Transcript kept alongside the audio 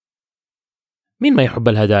مين ما يحب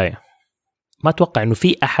الهدايا؟ ما أتوقع إنه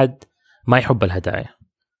في أحد ما يحب الهدايا.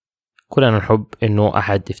 كلنا نحب إنه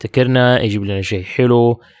أحد يفتكرنا، يجيب لنا شيء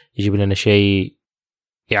حلو، يجيب لنا شيء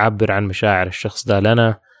يعبر عن مشاعر الشخص ده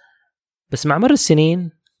لنا. بس مع مر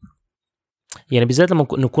السنين، يعني بالذات لما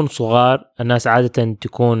نكون صغار، الناس عادة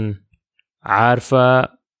تكون عارفة،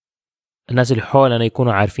 الناس اللي حولنا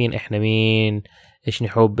يكونوا عارفين إحنا مين، إيش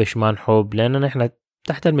نحب إيش ما نحب، لأننا إحنا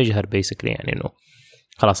تحت المجهر بيسكلي. يعني إنه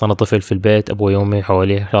خلاص أنا طفل في البيت، أبوي وأمي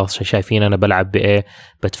حواليه خلاص شايفين أنا بلعب بإيه،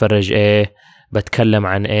 بتفرج إيه، بتكلم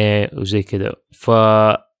عن إيه وزي كده.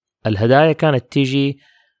 فالهدايا كانت تيجي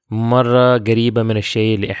مرة قريبة من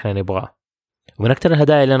الشيء اللي إحنا نبغاه. ومن أكتر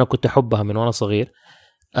الهدايا اللي أنا كنت أحبها من وأنا صغير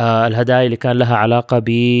الهدايا اللي كان لها علاقة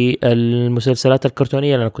بالمسلسلات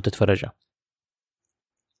الكرتونية اللي أنا كنت أتفرجها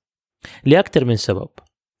لأكتر من سبب.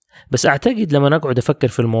 بس أعتقد لما أقعد أفكر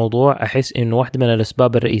في الموضوع أحس إنه واحدة من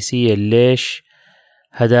الأسباب الرئيسية ليش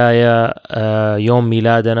هدايا يوم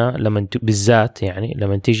ميلادنا لما بالذات، يعني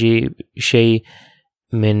لما تيجي شيء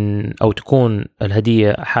من أو تكون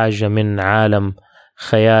الهدية حاجة من عالم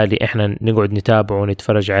خيالي إحنا نقعد نتابعه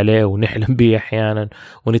ونتفرج عليه ونحلم به أحيانا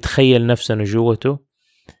ونتخيل نفسنا جوته،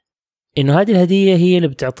 إنه هذه الهدية هي اللي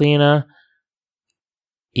بتعطينا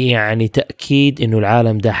يعني تأكيد إنه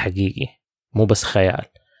العالم ده حقيقي مو بس خيال.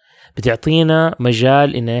 بتعطينا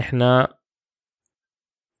مجال إن إحنا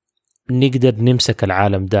نقدر نمسك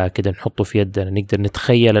العالم ده كده نحطه في يدنا، نقدر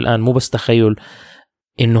نتخيل الآن، مو بس تخيل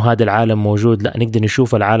إنه هذا العالم موجود، لا نقدر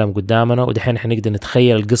نشوف العالم قدامنا، ودحين إحنا نقدر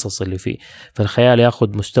نتخيل القصص اللي فيه. فالخيال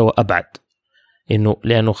ياخد مستوى أبعد، إنه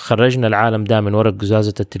لأنه خرجنا العالم ده من وراء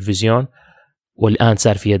قزازة التلفزيون والآن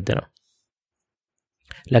صار في يدنا.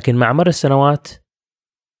 لكن مع مر السنوات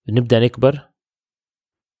نبدأ نكبر،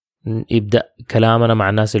 يبدأ كلامنا مع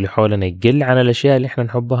الناس اللي حولنا يقل عن الأشياء اللي إحنا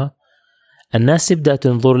نحبها. الناس تبدأ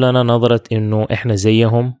تنظر لنا نظرة إنه إحنا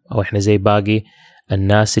زيهم أو إحنا زي باقي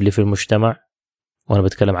الناس اللي في المجتمع. وأنا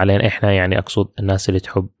بتكلم علينا إحنا، يعني أقصد الناس اللي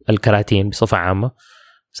تحب الكراتين بصفة عامة.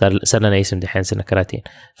 صار لنا اسم دحين صرنا كراتين.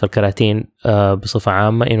 فالكراتين بصفة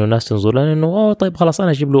عامة إنه الناس تنظر لنا إنه طيب خلاص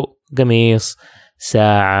أنا أجيب له قميص،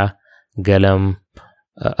 ساعة، قلم.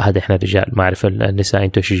 هذا إحنا رجال، ما أعرف النساء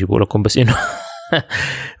أنتوا إيش يجيبوا لكم، بس إنه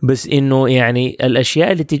بس إنه يعني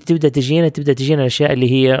الأشياء اللي تبدأ تجينا الأشياء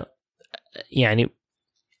اللي هي يعني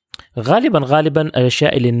غالبا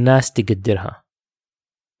الأشياء اللي الناس تقدرها.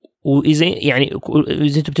 وإذا يعني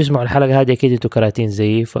إذا أنتوا بتسمعوا الحلقة هذه أكيد أنتوا كراتين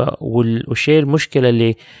زيي. والشيء المشكلة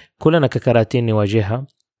اللي كلنا ككراتين نواجهها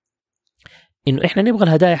إنه إحنا نبغى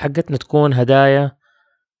الهدايا حقتنا تكون هدايا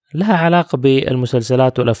لها علاقة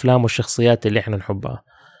بالمسلسلات والأفلام والشخصيات اللي إحنا نحبها.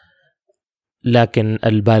 لكن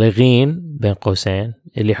البالغين بين قوسين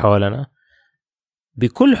اللي حولنا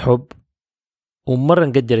بكل حب ومرة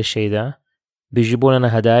نقدر الشيء ده بيجيبوا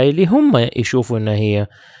لنا هدايا اللي هم يشوفوا إنها هي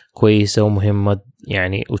كويسة ومهمة،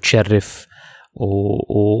 يعني وتشرف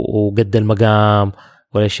وقد المقام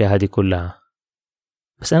والأشياء هذه كلها.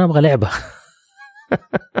 بس أنا أبغى لعبة.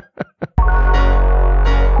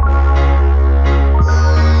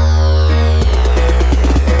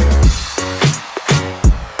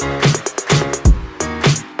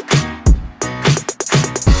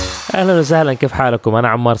 أهلا وسهلا، كيف حالكم؟ أنا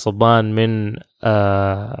عمار صبان من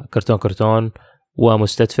كرتون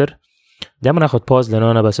ومستدفر. دائما أخذ بوز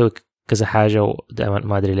لأنه أنا بسوي كذا حاجة ودائما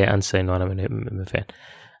ما أدري ليه أنسى إنه أنا من فين.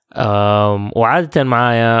 وعادة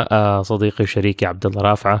معايا صديقي وشريكي عبد الله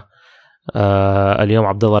رافعة. اليوم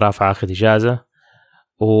عبد الله رافعة أخذ إجازة،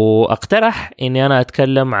 وأقترح إني أنا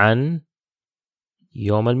أتكلم عن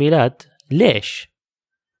يوم الميلاد. ليش؟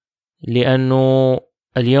 لأنه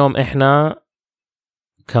اليوم إحنا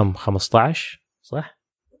كم 15 صح؟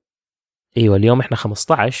 ايوه اليوم احنا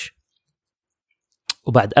 15،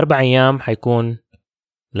 وبعد 4 ايام حيكون،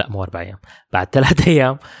 لا مو 4 ايام، بعد 3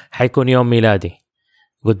 ايام حيكون يوم ميلادي.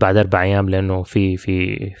 قلت بعد 4 ايام لانه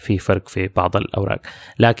في فرق في بعض الاوراق.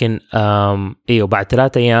 لكن ايوه بعد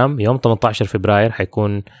 3 ايام يوم 18 فبراير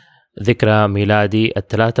حيكون ذكرى ميلادي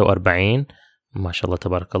 43. ما شاء الله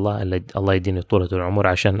تبارك الله، الله يديني طولة العمر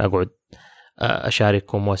عشان اقعد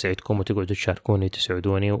أشارككم وأسعدكم وتقعدوا تشاركوني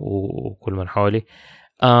وتسعدوني وكل من حولي.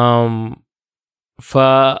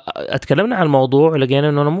 فأتكلمنا عن الموضوع ولقينا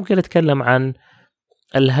أنه أنا ممكن أتكلم عن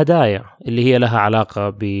الهدايا اللي هي لها علاقة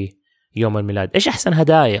بيوم الميلاد. إيش أحسن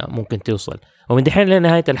هدايا ممكن توصل؟ ومن دحين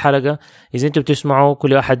لنهاية الحلقة إذا أنتم بتسمعوا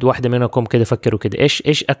كل واحدة منكم كده فكروا كده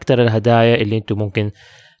إيش أكتر الهدايا اللي أنتم ممكن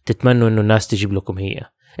تتمنوا أنه الناس تجيب لكم هي؟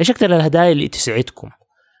 إيش أكتر الهدايا اللي تسعدكم؟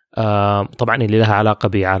 طبعا اللي لها علاقة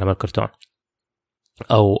بعالم الكرتون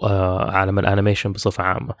أو عالم الأنيميشن بصفة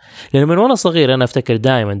عامة. لأنه من وأنا صغير أنا أفتكر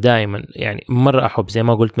دائما يعني مرة أحب زي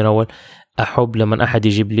ما قلت من أول أحب لما أحد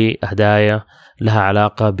يجيب لي هدايا لها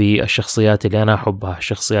علاقة بالشخصيات اللي أنا أحبها،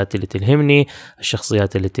 الشخصيات اللي تلهمني،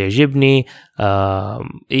 الشخصيات اللي تعجبني.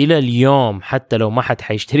 إلى اليوم حتى لو ما حد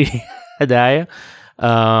حيشتري لي هدايا،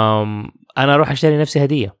 أنا أروح أشتري نفسي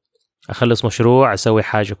هدية. أخلص مشروع، أسوي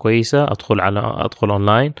حاجة كويسة، أدخل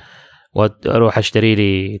أونلاين وأروح أشتري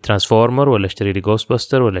لي ترانسفورمر، ولا أشتري لي غوست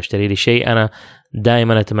باستر، ولا أشتري لي شيء أنا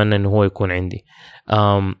دائما أتمنى إنه هو يكون عندي.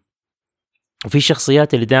 وفي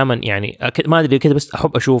شخصيات اللي دائما يعني ما أدري كده بس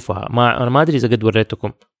أحب أشوفها. أنا ما أدري إذا قد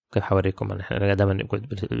وريتكم، كيف حوريكم أنا دائما نقول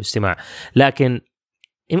بالاستماع، لكن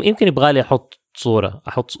يمكن يبغى لي أحط صورة.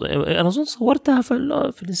 أنا أظن صورتها في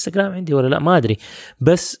الإنستغرام عندي ولا لا، ما أدري.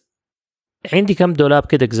 بس عندي كم دولاب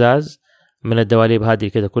كده قزاز من الدواليب هذه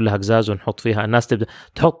كده كلها قزاز، ونحط فيها. الناس تبدأ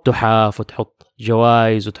تحط تحاف وتحط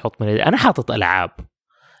جوائز وتحط أنا حاطط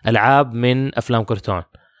ألعاب من أفلام كرتون،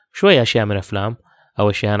 شوية أشياء من أفلام أو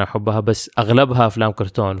أشياء أنا أحبها، بس أغلبها أفلام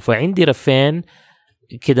كرتون. فعندي رفين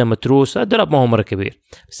كده متروسة، الدولاب ما هو مرة كبير،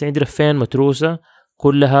 بس عندي رفين متروسة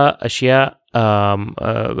كلها أشياء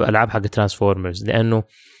ألعاب حق ترانسفورمرز. لأنه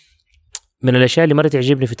من الأشياء اللي مرة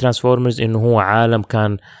تعجبني في ترانسفورمرز إنه هو عالم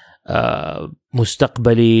كان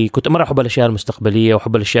مستقبلي. كنت مرة أحب الأشياء المستقبلية،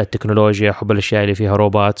 وأحب الأشياء التكنولوجيا، أحب الأشياء اللي فيها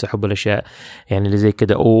روبوت، أحب الأشياء يعني اللي زي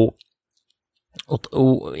كده.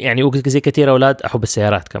 يعني زي كثير أولاد أحب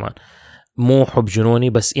السيارات كمان، مو حب جنوني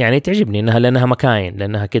بس يعني تعجبني لأنها مكاين،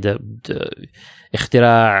 لأنها كده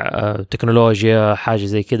اختراع تكنولوجيا حاجة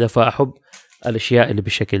زي كده، فأحب الأشياء اللي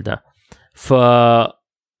بالشكل ده.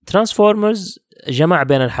 فترانسفورمرز جمع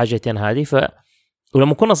بين الحاجتين هذه.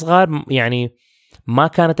 ولما كنا صغار يعني ما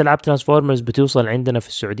كانت ألعاب ترانسفورمرز بتوصل عندنا في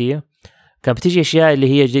السعودية، كان بتيجي أشياء اللي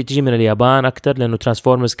هي تجي من اليابان أكتر، لأنه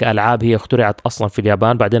ترانسفورمرز كألعاب هي اخترعت أصلا في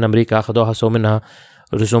اليابان، بعدين أمريكا أخذوها سووا منها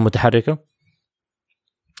رسوم متحركة.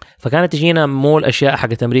 فكانت تجينا مو الأشياء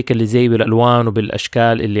حقت أمريكا اللي زي بالألوان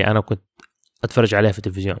وبالأشكال اللي أنا كنت أتفرج عليها في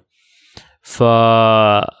التلفزيون.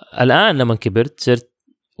 فالآن لما كبرت صرت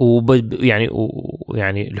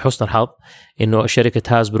يعني لحسن الحظ إنه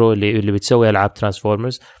شركة هاسبرو اللي بتسوي ألعاب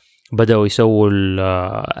ترانسفورمرز بدأوا يسووا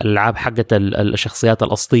الألعاب حقت الشخصيات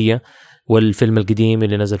الأصلية والفيلم القديم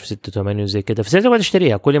اللي نزل في 86 وزي كده. فصرت أقعد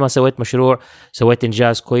أشتريها كل ما سويت مشروع، سويت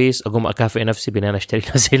إنجاز كويس، أقوم أكافئ نفسي بأن أنا أشتري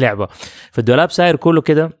زي لعبة. فالدولاب ساير كله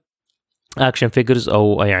كده اكشن فيجرز،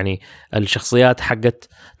 او يعني الشخصيات حقت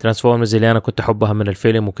ترانسفورمرز اللي انا كنت احبها من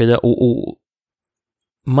الفيلم وكده.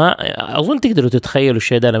 ما اظن تقدروا تتخيلوا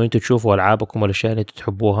الشيء ده لما انتم تشوفوا العابكم والاشياء اللي انتم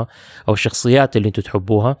تحبوها او الشخصيات اللي انتم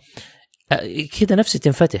تحبوها كده، نفسي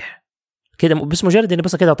تنفتح كده بس مجرد اني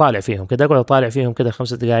بس كده اطالع فيهم كده، اقعد اطالع فيهم كده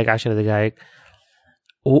 5 دقائق 10 دقائق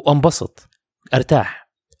وانبسط ارتاح.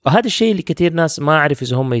 وهذا الشيء اللي كثير ناس ما اعرف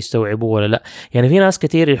اذا هم يستوعبوه ولا لا. يعني في ناس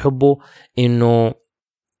كثير يحبوا انه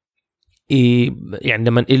يعني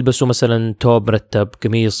لما يلبسوا مثلا توب مرتب،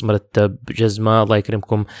 قميص مرتب، جزمة الله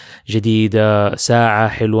يكرمكم جديدة، ساعة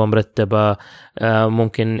حلوة مرتبة،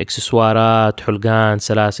 ممكن اكسسوارات، حلقان،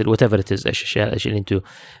 سلاسل، whatever it is، ايش اللي انتوا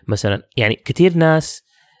مثلا. يعني كتير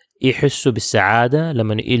ناس يحسوا بالسعادة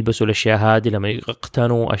لما يلبسوا الاشياء هذه، لما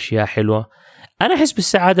يقتنوا اشياء حلوة. انا احس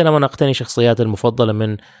بالسعادة لما اقتني شخصيات المفضلة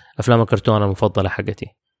من افلام الكرتون المفضلة حقتي.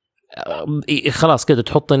 خلاص كده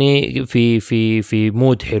تحطني في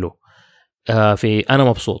مود حلو، في أنا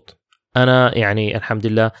مبسوط. أنا يعني الحمد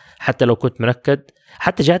لله حتى لو كنت منكد.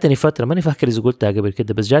 حتى جاتني فترة ماني فاكر إذا قلتها قبل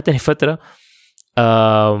كده، بس جاتني فترة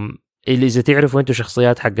اللي إذا تعرفوا أنتوا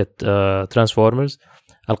شخصيات حقت ترانسفورمرز،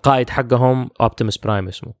 القائد حقهم أوبتيموس برايم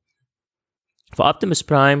اسمه. فأوبتيموس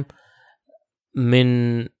برايم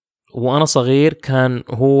من وأنا صغير كان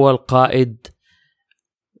هو القائد.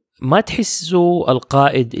 ما تحسوا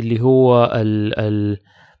القائد اللي هو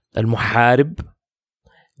المحارب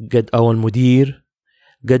قد أو المدير،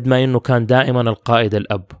 قد ما إنه كان دائما القائد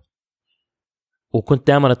الأب. وكنت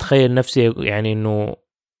دائما أتخيل نفسي يعني إنه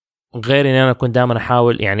غير إن أنا كنت دائما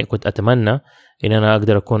أحاول، يعني كنت أتمنى إن أنا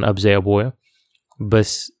أقدر أكون أب زي أبويا،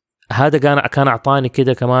 بس هذا كان أعطاني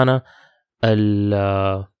كده كمان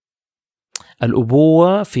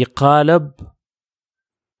الأبوة في قالب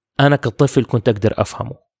أنا كطفل كنت أقدر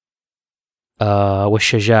أفهمه،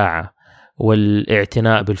 والشجاعة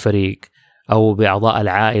والاعتناء بالفريق أو بأعضاء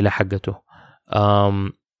العائلة حقته.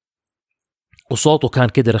 وصوته كان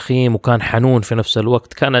كده رخيم وكان حنون في نفس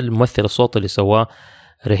الوقت. كان الممثل الصوت اللي سواه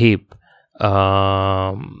رهيب.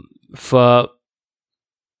 فجاتني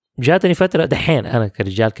فترة دحين أنا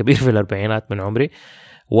كرجال كبير في الأربعينات من عمري،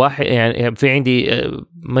 واحد يعني في عندي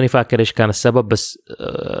ماني فاكر إيش كان السبب، بس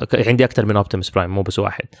عندي أكتر من أوبتيموس برايم مو بس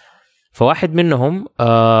واحد. فواحد منهم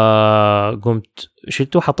قمت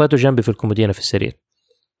شلته حطيته جنبي في الكومودينة في السرير.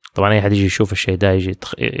 طبعا اي حد يجي يشوف الشيء ده يجي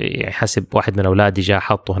يحسب واحد من اولادي جاء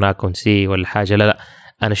حطه هناك ونسي ولا حاجه. لا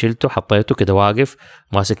انا شلته حطيته كده واقف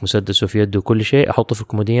ماسك مسدس في يده وكل شيء، احطه في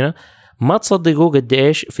الكومودينه. ما تصدقوا قد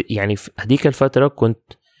ايش يعني في هذيك الفتره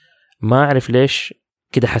كنت ما اعرف ليش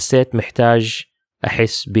كده حسيت محتاج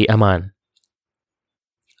احس بامان.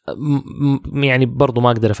 يعني برضو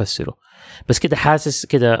ما اقدر افسره، بس كده حاسس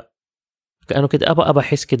كده كانه كده ابى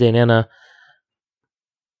احس كده اني انا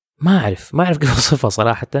ما اعرف كيف اوصفها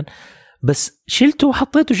صراحه. بس شلته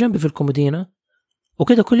وحطيته جنبي في الكومودينه،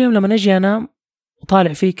 وكده كل يوم لما اجي انام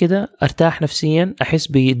وطالع فيه كده ارتاح نفسيا، احس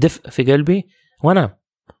بدفء في قلبي وانام.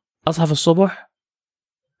 اصحى في الصبح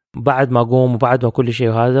بعد ما اقوم وبعد ما كل شيء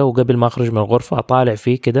وهذا، وقبل ما اخرج من الغرفه اطالع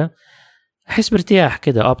فيه كده احس بارتياح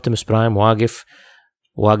كده. اوبتيموس برايم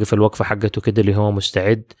واقف الوقفه حقته كده اللي هو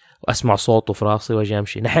مستعد، واسمع صوته في راسي واجي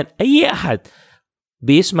امشي. نحن اي احد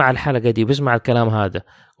بيسمع الحلقه دي بيسمع الكلام هذا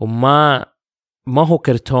وما هو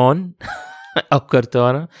كرتون او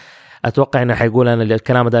كرتونه، اتوقع انه حيقول انا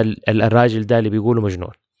الكلام ده الراجل ده اللي بيقوله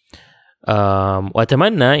مجنون.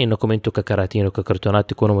 واتمنى انكم انتم ككراتين وككرتونات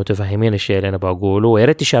تكونوا متفهمين الشيء اللي انا بقوله، ويا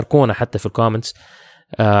ريت تشاركونا حتى في الكومنتس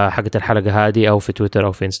حقت الحلقه هذه، او في تويتر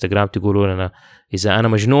او في انستغرام، تقولوا لنا اذا انا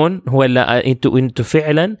مجنون ولا انتوا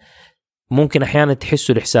فعلا ممكن احيانا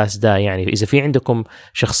تحسوا الاحساس ده. يعني اذا في عندكم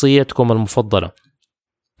شخصيتكم المفضله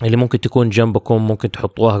اللي ممكن تكون جنبكم، ممكن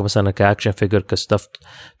تحطوها مثلا كاكشن فيجر، كستفت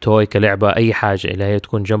توي، كلعبه، اي حاجه اللي هي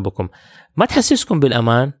تكون جنبكم ما تحسسكم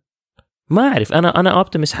بالامان. ما اعرف، انا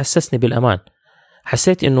اوبتيمس حسسني بالامان.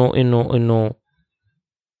 حسيت انه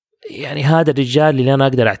يعني هذا الرجال اللي انا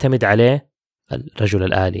اقدر اعتمد عليه، الرجل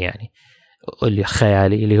الآلي يعني، اللي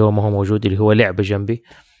خيالي، اللي هو ما هو موجود، اللي هو لعبة جنبي.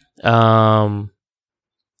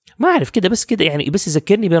 ما أعرف كده، بس كده يعني، بس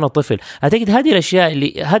يذكرني بأنا طفل. أعتقد هذه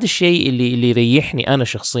الأشياء هذا الشيء اللي يريحني أنا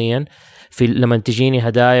شخصيا في لما تجيني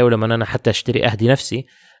هدايا، ولما أنا حتى أشتري أهدي نفسي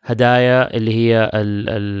هدايا اللي هي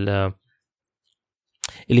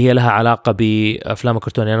اللي هي لها علاقة بأفلام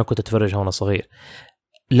الكرتون اللي أنا كنت أتفرجها وأنا صغير.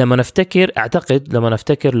 لما نفتكر، اعتقد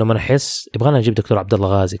لما نحس، يبغانا نجيب دكتور عبد الله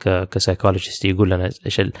غازي كسايكولوجيست يقول لنا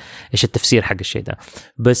ايش التفسير حق الشيء ده.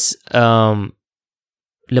 بس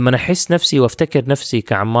لما احس نفسي وافتكر نفسي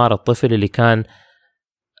كعمار الطفل اللي كان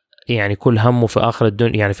يعني كل همه في اخر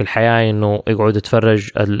الدنيا، يعني في الحياه، انه يقعد يتفرج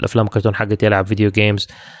الافلام الكرتون حقتي، يلعب فيديو جيمز.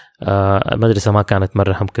 المدرسه ما كانت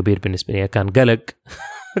مره هم كبير بالنسبه لي، كان قلق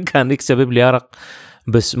كان يسبب لي ارق،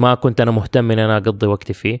 بس ما كنت انا مهتم ان انا اقضي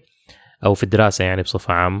وقتي فيه او في الدراسه يعني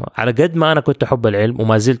بصفه عامه. على قد ما انا كنت احب العلم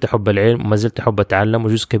وما زلت احب العلم وما زلت احب اتعلم،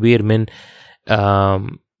 وجزء كبير من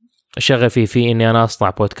شغفي في اني انا اصنع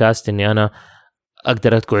بودكاست، اني انا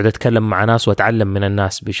اقدر اقعد اتكلم مع ناس واتعلم من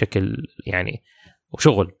الناس بشكل يعني،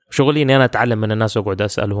 وشغلي اني انا اتعلم من الناس واقعد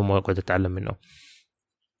اسالهم واقعد اتعلم منهم.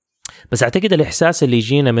 بس اعتقد الاحساس اللي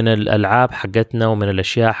يجينا من الالعاب حقتنا ومن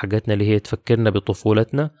الاشياء حقتنا اللي هي تفكرنا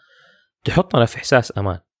بطفولتنا تحطنا في احساس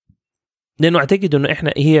امان، لانه اعتقد انه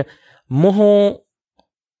احنا هي مو هو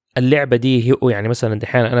اللعبه دي هو يعني مثلا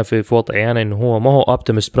دحين انا في وضعي انا انه هو ما هو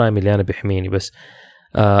اوبتيموس برايم اللي انا بيحميني، بس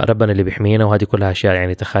ربنا اللي بيحمينا، وهذه كلها اشياء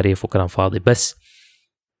يعني تخاريف وكلام فاضي. بس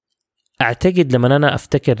اعتقد لما انا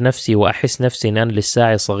افتكر نفسي واحس نفسي ان انا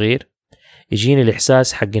لساعي صغير، يجيني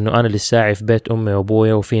الاحساس حق انه انا لساعي في بيت امي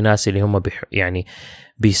وابويا، وفي ناس اللي هم يعني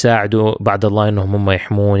بيساعدوا بعد الله انهم هم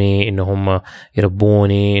يحموني، انهم هم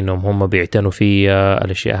يربوني، انهم هم بيعتنوا فيا،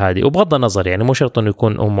 الاشياء هذه. وبغض النظر يعني مو شرط انه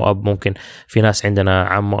يكون ام واب، ممكن في ناس عندنا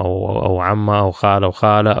عم او عمه او خاله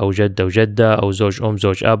وخاله او جده وجده او زوج ام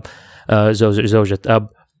زوج اب، زوجة اب.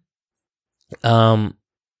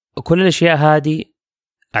 كل الاشياء هذه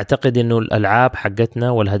اعتقد انه الالعاب حقتنا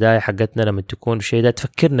والهدايا حقتنا لما تكون الشيء ده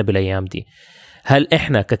تفكرنا بالايام دي. هل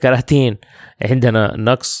احنا ككراتين عندنا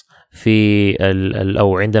نقص في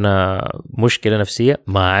او عندنا مشكله نفسيه؟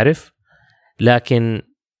 ما اعرف، لكن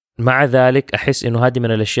مع ذلك احس انه هذه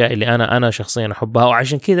من الاشياء اللي انا شخصيا احبها.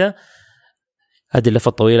 وعشان كذا هذه اللفه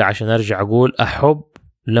الطويله عشان ارجع اقول احب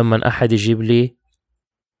لما احد يجيب لي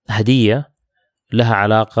هديه لها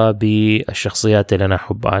علاقه بالشخصيات اللي انا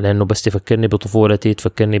احبها، لانه بس تفكرني بطفولتي،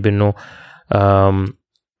 تفكرني بانه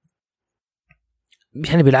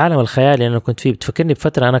يعني بالعالم الخيالي اللي أنا كنت فيه، بتفكرني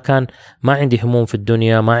بفترة أنا كان ما عندي هموم في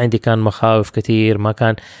الدنيا، ما عندي كان مخاوف كثير، ما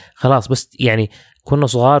كان خلاص، بس يعني كنا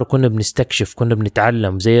صغار وكنا بنستكشف، كنا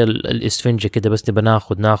بنتعلم زي الإسفنجة كده، بس نبى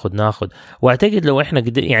ناخد. وأعتقد لو إحنا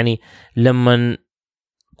يعني لما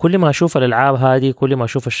كل ما أشوف الألعاب هذه، كل ما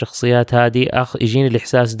أشوف الشخصيات هذه، يجيني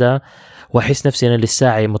الإحساس ده، وأحس نفسي أنا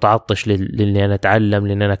لساعي متعطش للي أنا أتعلم،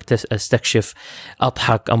 لأن أنا أستكشف،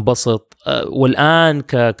 أضحك، أنبسط. والآن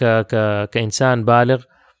كإنسان بالغ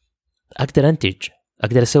أقدر أنتج،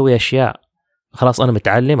 أقدر أسوي أشياء. خلاص أنا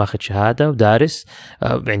متعلم، أخذ شهادة ودارس،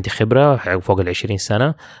 عندي خبرة فوق 20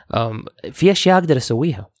 سنة، في أشياء أقدر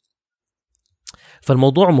أسويها.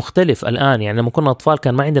 فالموضوع مختلف الآن. يعني لما كنا أطفال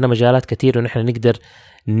كان ما عندنا مجالات كثير ونحن نقدر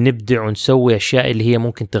نبدع ونسوي أشياء اللي هي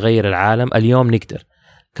ممكن تغير العالم. اليوم نقدر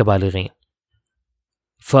كبالغين.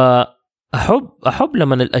 فأحب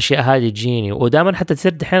لما الأشياء هذه تجيني، ودائما حتى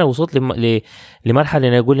تصير دحين وصلت لمرحلة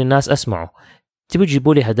أن أقول للناس اسمعوا، تبي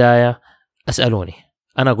تجيبوا لي هدايا اسألوني،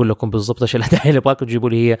 أنا أقول لكم بالضبط إيش الهدايا اللي باكم تجيبوا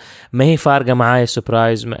لي. هي ما هي فارقة معايا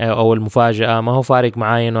السبرايز أو المفاجأة، ما هو فارق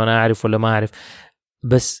معايا إنه أنا أعرف ولا ما أعرف،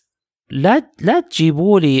 بس لا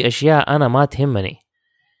تجيبوا لي أشياء أنا ما تهمني.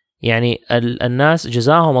 يعني الناس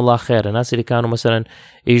جزاهم الله خير، الناس اللي كانوا مثلا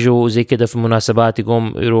يجوا زي كده في مناسبات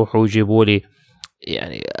يروحوا يجيبوا لي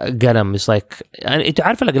يعني قلم يصيك. يعني انت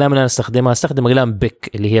عارف الاقلام اللي انا استخدم اقلام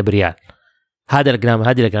بيك اللي هي بريال. هذه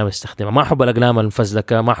الاقلام استخدمها. ما احب الاقلام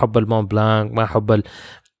المفزلكه، ما احب المون بلانك، ما احب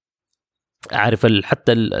عارف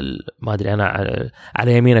حتى ما ادري انا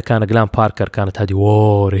على يمينه كان اقلام باركر، كانت هذه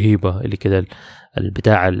رهيبه اللي كده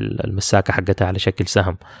البتاع المساكه حقتها على شكل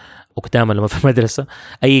سهم. وكتاما لما في المدرسه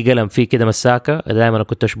اي قلم فيه كده مساكه دائما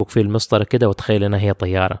كنت اشبك فيه المسطره كده وتخيل انها هي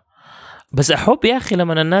طياره. بس احب يا اخي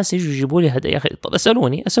لما الناس يجوا يجيبوا لي هدايا، يا اخي طب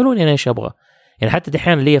اسالوني انا ايش ابغى. يعني حتى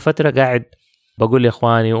دحين لي فتره قاعد بقول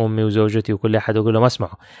لاخواني وامي وزوجتي وكل احد اقول لهم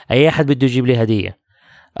اسمعوا، اي احد بده يجيب لي هديه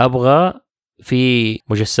ابغى في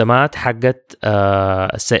مجسمات حقت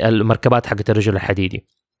المركبات حقت الرجل الحديدي.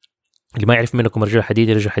 اللي ما يعرف منكم الرجل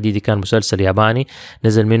الحديدي كان مسلسل ياباني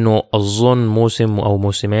نزل منه اظن موسم او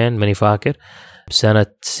موسمين ماني فاكر، بسنه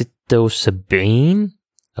 76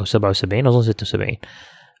 او 77 اظن 76.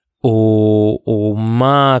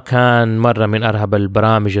 وما كان مرة من أرهب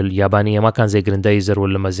البرامج اليابانية، ما كان زي جريندايزر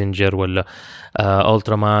ولا مازينجر ولا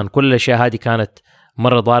أولترامان. كل الأشياء هذه كانت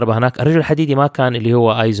مرة ضاربة هناك. الرجل الحديدي ما كان، اللي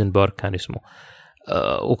هو ايزنبرغ كان اسمه،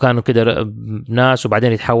 وكانوا كده ناس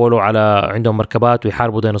وبعدين يتحولوا على عندهم مركبات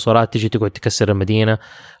ويحاربوا ديناصورات تيجي تقعد تكسر المدينة.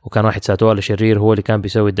 وكان واحد ساتوال شرير هو اللي كان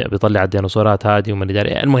بيطلع الديناصورات هذه ومن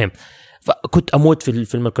داري. المهم فكنت أموت في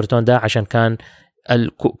الفيلم الكرتون ده عشان كان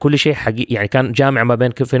كل شيء حقيقي. يعني كان جامع ما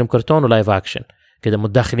بين فيلم كرتون ولايف اكشن كده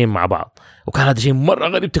متداخلين مع بعض، وكان هذا شيء مره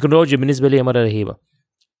غريب. تكنولوجيا بالنسبه لي مره رهيبه.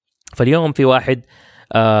 فاليوم في واحد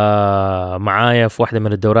معايا في واحده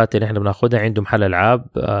من الدورات اللي احنا بناخدها عنده محل العاب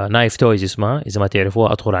نايف تويز اسمها، اذا ما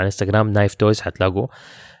تعرفوها ادخلوا على انستغرام نايف تويز حتلاقوا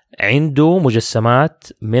عنده مجسمات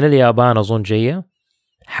من اليابان اظن جايه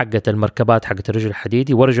حقت المركبات حقت الرجل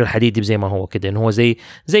الحديدي. والرجل الحديدي زي ما هو كده انه هو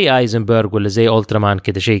زي ايزنبرغ ولا زي أولترامان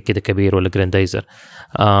كده شيء كده كبير ولا جريندايزر.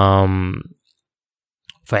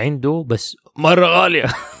 فعنده بس مرة غالية.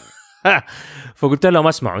 فقلت لهم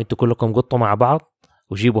اسمعوا انتوا كلكم قطوا مع بعض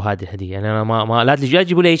وجيبوا هذه الهدية. يعني انا ما لا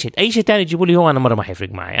تجيبوا لي اي شيء ثاني تجيبوا لي هو انا مرة ما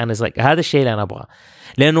حيفرق معي. انا هذا الشيء اللي انا ابغاه،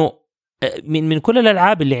 لانه من كل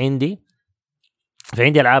الالعاب اللي عندي،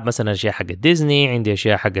 فعندي العاب مثلا اشياء حقت ديزني، عندي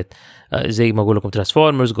اشياء حقت زي ما اقول لكم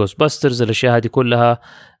ترانسفورمرز، غوست باسترز، الاشياء هذه كلها.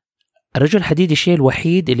 الرجل الحديدي الشيء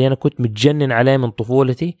الوحيد اللي انا كنت متجنن عليه من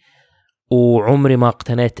طفولتي وعمري ما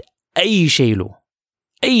اقتنيت اي شيء له،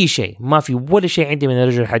 اي شيء ما في ولا شيء عندي من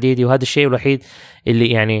الرجل الحديدي. وهذا الشيء الوحيد اللي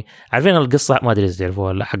يعني عارفين القصه ما ادري اذا تعرفوها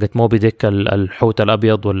ولا حقت موبي ديك، الحوت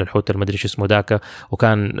الابيض ولا الحوت المدري ايش اسمه ذاك،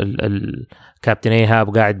 وكان الكابتن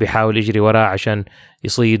ايهاب قاعد بيحاول يجري وراه عشان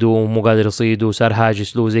يصيده ومو قادر يصيده وصار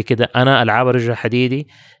هاجس له زي كده. انا العاب الرجل الحديدي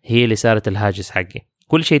هي اللي صارت الهاجس حقي.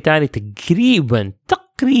 كل شيء تاني تقريبا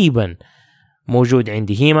موجود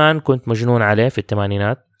عندي. هيمان كنت مجنون عليه في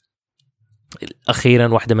الثمانينات. اخيرا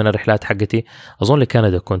واحده من الرحلات حقتي اظن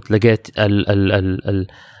لكندا كنت لقيت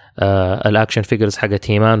الاكشن فيجرز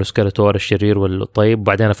حقت هيمان وسكيلتور الشرير والطيب.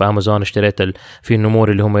 وبعدين في امازون اشتريت في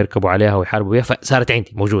النمور اللي هم يركبوا عليها ويحاربوا بيها، فصارت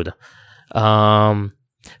عندي موجوده.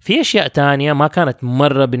 في اشياء تانية ما كانت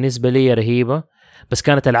مره بالنسبه لي رهيبه، بس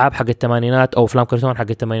كانت العاب حق الثمانينات او افلام كرتون حق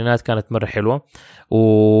الثمانينات كانت مره حلوه.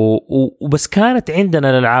 وبس كانت عندنا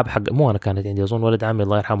الالعاب حق مو انا كانت عندي، اظن ولد عمي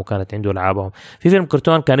الله يرحمه كانت عنده العابهم. في فيلم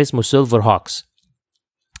كرتون كان اسمه سيلفر هوكس،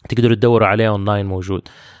 تقدروا تدوروا عليه اونلاين موجود.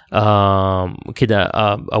 كده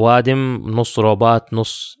اوادم نص روبات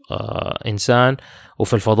نص انسان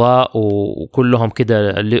وفي الفضاء، وكلهم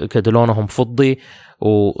كده لونهم فضي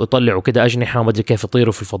ويطلعوا كده اجنحه وما ادري كيف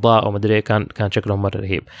يطيروا في الفضاء وما ادري. كان شكلهم مره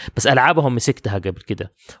رهيب. بس العابهم مسكتها قبل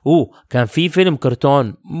كده. كان في فيلم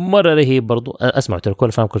كرتون مره رهيب برضو. اسمعوا ترى كل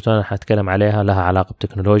افلام كرتون انا حاتكلم عليها لها علاقه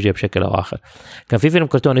بتكنولوجيا بشكل او اخر. كان في فيلم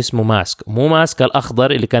كرتون اسمه ماسك، مو ماسك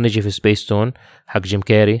الاخضر اللي كان يجي في سبيس تون حق جيم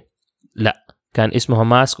كاري، لا كان اسمه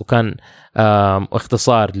ماسك، وكان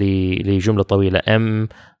اختصار لجمله طويله M.A.S.K.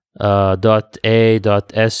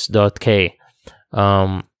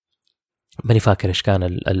 ماني فاكر ايش كان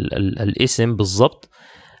الاسم بالضبط،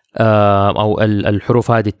 او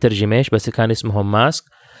الحروف هذه الترجمه ايش، بس كان اسمهم ماسك.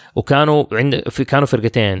 وكانوا كانوا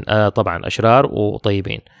فرقتين طبعا اشرار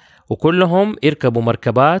وطيبين. وكلهم يركبوا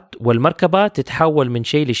مركبات، والمركبات تتحول من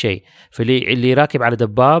شيء لشيء. فاللي راكب على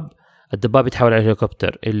دباب، الدباب يتحول على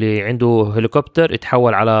هليكوبتر، اللي عنده هليكوبتر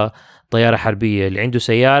يتحول على طيارة حربية، اللي عنده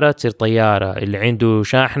سيارة تصير طيارة، اللي عنده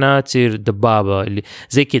شاحنة تصير دبابة، اللي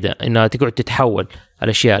زي كده إنها تقعد تتحول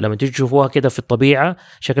الأشياء. لما تيجي تشوفوها كده في الطبيعة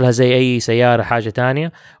شكلها زي أي سيارة حاجة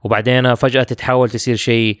تانية، وبعدين فجأة تتحول تصير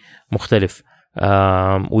شيء مختلف.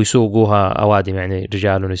 ويسوقوها أوادم يعني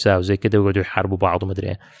رجال ونساء وزي كده، ويقعدوا يحاربوا بعض ومدري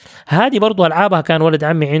ايه. هذه برضو ألعابها كان ولد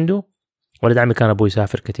عمي عنده، ولد عمي كان أبوه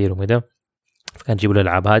يسافر كثير وكده، فكان يجيبوا له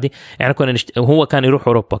الألعاب هذه. يعني كنا هو كان يروح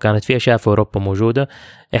أوروبا، كانت في أشياء في أوروبا موجودة،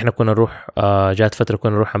 إحنا كنا نروح جات فترة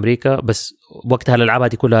كنا نروح أمريكا، بس وقتها الألعاب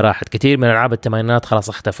هذه كلها راحت. كثير من ألعاب الثمانينات خلاص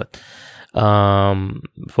اختفت.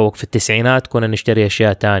 فوق في التسعينات كنا نشتري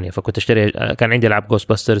أشياء تانية، فكنت أشتري، كان عندي ألعاب غوست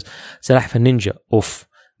باسترز، سلاحف النينجا،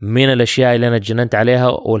 من الأشياء اللي أنا تجننت عليها،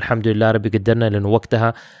 والحمد لله ربي قدرنا، لأنه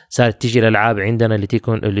وقتها صارت تيجي الألعاب عندنا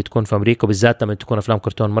اللي تكون في أمريكا، وبالذات لما تكون أفلام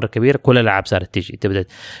كرتون مرة كبيرة كل الألعاب صارت تيجي تبدأ.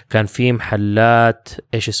 كان في محلات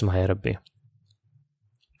إيش اسمها يا ربي،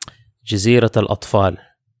 جزيرة الأطفال،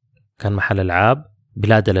 كان محل ألعاب،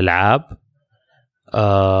 بلاد الألعاب.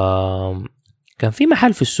 كان في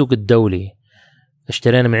محل في السوق الدولي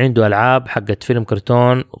اشترينا من عنده ألعاب حقت فيلم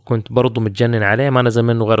كرتون، كنت برضو متجنن عليه، ما نزل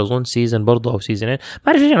منه غير أظن سيزن برضو أو سيزنين، ما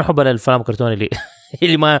أعرف إيش أنا أحب الأفلام كرتون اللي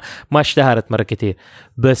اللي ما اشتهرت مرة كتير،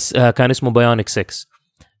 بس كان اسمه بايونيك 6،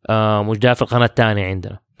 مش جاء في القناة الثانية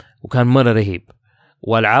عندنا، وكان مرة رهيب،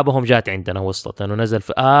 وألعابهم جات عندنا وصلت، لأنه نزل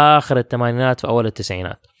في آخر الثمانينات في أول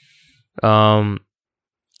التسعينات.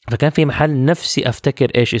 فكان في محل نفسي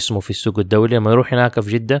أفتكر إيش اسمه في السوق الدولي، لما يروح هناك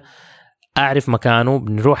في جدة أعرف مكانه،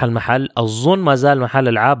 بنروح المحل، أظن ما زال محل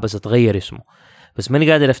ألعاب بس تغير اسمه، بس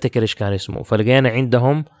ماني قادر أفتكر إيش كان اسمه. فلقينا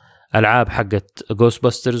عندهم ألعاب حقت غوست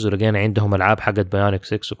باسترز، ولقينا عندهم ألعاب حقت بايونيك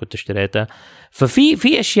 6 وكنت اشتريتها.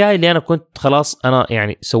 ففي أشياء اللي أنا كنت خلاص أنا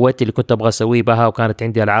يعني سويت اللي كنت أبغى أسويه بها، وكانت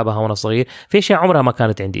عندي ألعابها وأنا صغير. في أشياء عمرها ما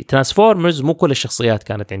كانت عندي، ترانسفورمرز مو كل الشخصيات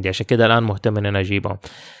كانت عندي، عشان كده الآن مهتم إن أنا أجيبهم.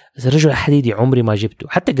 الرجل الحديدي عمري ما جبته،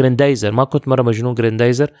 حتى جراندايزر ما كنت مرة مجنون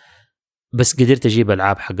جراندايزر، بس قدرت أجيب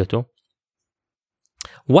ألعاب حقته.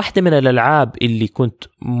 واحدة من الألعاب اللي كنت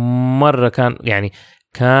مرة كان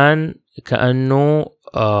كأنه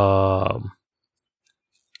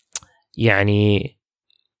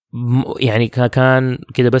يعني كان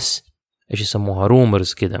كده، بس إيش يسموها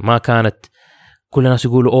رومرز كده، ما كانت كل الناس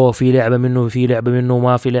يقولوا في لعبة منه، في لعبة منه،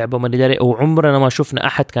 ما في لعبة، ما ندري، وعمرنا ما شفنا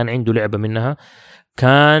أحد كان عنده لعبة منها.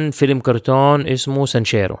 كان فيلم كرتون اسمه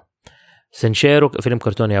سانشيرو فيلم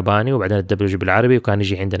كرتون ياباني، وبعدين الدبلجة بالعربي، وكان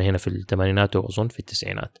يجي عندنا هنا في الثمانينات وأظن في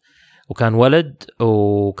التسعينات. وكان ولد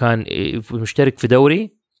وكان مشترك في دوري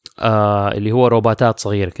اللي هو روبوتات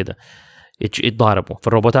صغيرة كده يتضاربوا،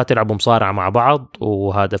 فالروبوتات يلعبوا مصارعة مع بعض.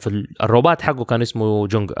 وهذا في الروبوت حقه كان اسمه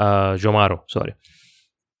جومارو سوري.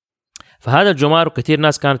 فهذا الجومارو كثير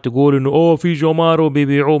ناس كانت تقول إنه في جومارو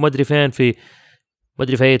بيبيعوه ما أدري فين، في ما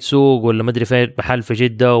ادري في اي سوق ولا ما ادري في محل في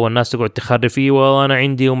جده، والناس تقعد تخرف فيه، وانا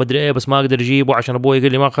عندي وما ادري ايه، بس ما اقدر اجيبه عشان ابوي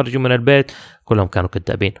يقول لي ما اخرجه من البيت. كلهم كانوا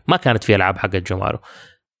كذابين، ما كانت في العاب حق الجومارو.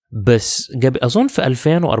 بس قبل اظن في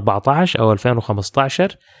 2014 او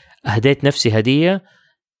 2015 اهديت نفسي هديه،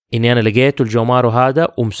 اني انا لقيت الجومارو هذا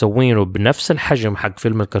ومسوينه بنفس الحجم حق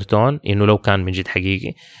فيلم الكرتون، انه لو كان من جد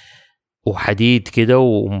حقيقي، وحديد كده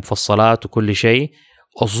ومفصلات وكل شيء.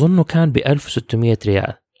 اظنه كان ب1600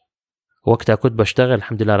 ريال. وقتها كنت بشتغل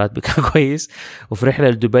الحمد لله، راتبي كان كويس، وفي رحله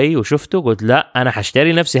لدبي وشفته قلت لا انا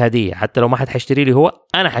حاشتري نفسي هديه، حتى لو ما حد حاشتري لي هو،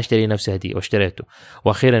 انا حاشتري نفسي هديه، واشتريته.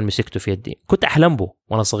 واخيرا مسكته في يدي. كنت احلم به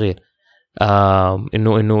وانا صغير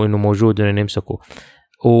انه موجود وانه نمسكه،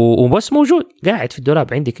 وبس موجود قاعد في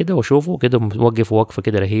الدولاب عندي كده، واشوفه كده موقف وقفه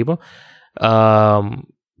كده رهيبه.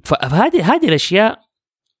 فهذه الاشياء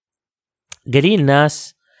قليل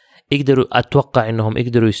ناس يقدروا، أتوقع إنهم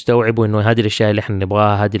يقدروا يستوعبوا إنه هذه الأشياء اللي إحنا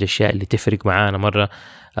نبغاها، هذه الأشياء اللي تفرق معانا مرة،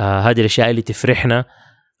 هذه الأشياء اللي تفرحنا.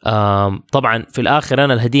 طبعا في الآخر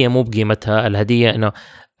أنا الهدية مو بقيمتها، الهدية إنه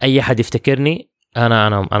أي حد يفتكرني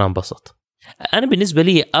أنا انبسط. أنا بالنسبة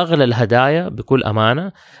لي أغلى الهدايا بكل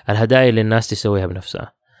أمانة الهدايا اللي الناس تسويها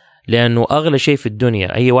بنفسها، لأنه أغلى شيء في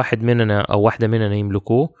الدنيا أي واحد مننا أو واحدة مننا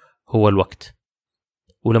يملكوه هو الوقت.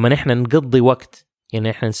 ولما نحن نقضي وقت، يعني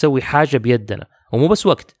إحنا نسوي حاجة بيدنا، ومو بس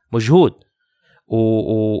وقت، مجهود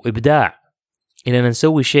وإبداع، إننا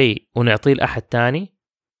نسوي شيء ونعطيه لأحد تاني،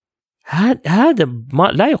 هذا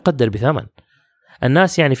لا يقدر بثمن.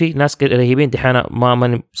 الناس يعني في ناس رهيبين دحين،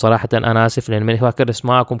 ما صراحة أنا آسف لأن ماني فاكر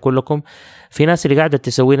اسماءكم كلكم. في ناس اللي قاعدة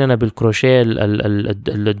تسوي لنا بالكروشيه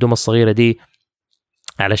الدمى الصغيرة دي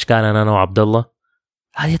على أشكال أنا وعبد الله،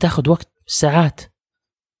 هذه تأخذ وقت ساعات،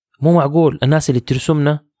 مو معقول. الناس اللي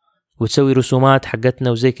ترسمنا وتسوي رسومات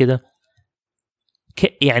حقتنا وزي كده،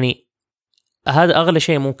 يعني هذا أغلى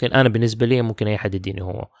شيء ممكن أنا بالنسبة لي ممكن أي حد يديني،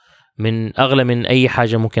 هو من أغلى من أي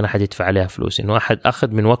حاجة ممكن أحد يدفع عليها فلوس، إنه أحد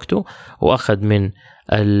أخذ من وقته وأخذ من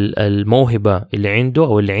الموهبة اللي عنده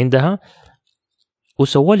أو اللي عندها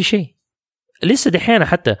وسوى لي شيء. لسه دحين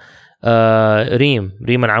حتى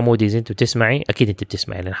ريم العمودي، إذا أنت بتسمعي أكيد أنت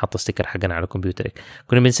بتسمعي لأن حاطة ستيكر حقنا على كمبيوترك،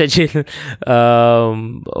 كنا بنسجل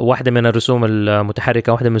واحدة من الرسوم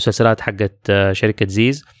المتحركة، واحدة من المسلسلات حقت شركة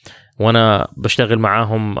زيز، وأنا بشتغل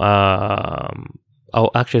معاهم أو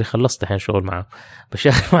أكشلي خلصت الحين شغل معاهم،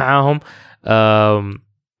 بشتغل معاهم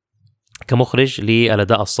كمخرج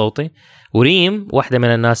للأداء الصوتي. وريم واحدة من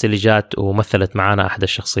الناس اللي جات ومثلت معانا أحد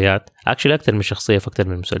الشخصيات، أكشلي أكثر من شخصية في أكثر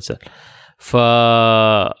من مسلسل.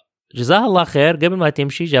 فجزاها الله خير، قبل ما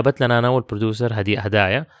تمشي جابت لنا أنا والبرودوسر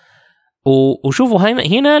هدايا. وشوفوا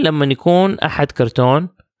هنا لما يكون أحد كرتون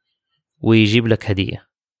ويجيب لك هدية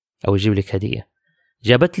أو يجيب لك هدية،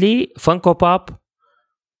 جابت لي فانكو باب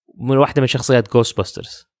من واحدة من شخصيات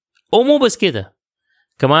غوستباسترز، ومو بس كده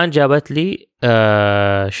كمان جابت لي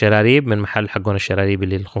شراريب من محل حقون الشراريب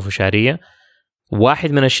اللي الخنفشارية،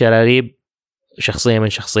 واحد من الشراريب شخصية من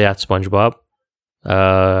شخصيات سبونج بوب،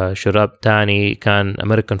 شراب تاني كان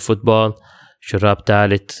أمريكان فوتبول، شراب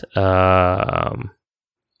ثالث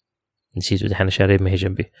نسيته دحين شراريب ما هي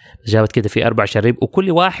جنبي، جابت كده في 4 شراريب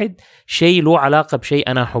وكل واحد شيء له علاقة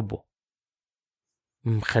بشيء أنا أحبه،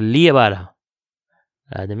 مخليه بالها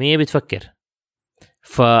آدمية بتفكر.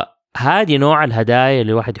 فهذه نوع الهدايا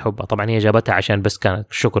اللي الواحد يحبها. طبعا هي جابتها عشان بس كانت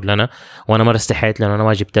شكر لنا، وانا مرة استحيت لانه انا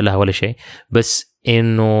ما جبت لها ولا شيء، بس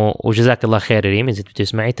انه وجزاك الله خير ريم اذا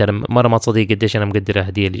بتسمعي، ترى مرة ما تصدق قديش انا مقدر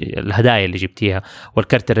الهدايا اللي جبتيها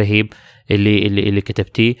والكرت الرهيب اللي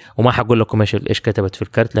كتبتيه، وما حقول لكم ايش كتبت في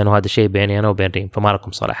الكرت لانه هذا شيء بيني انا وبين ريم فما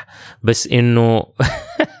لكم صلاح، بس انه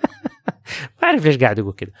ما اعرف ليش قاعد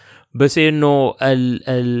اقول كده، بس انه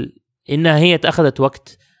انها هي اخذت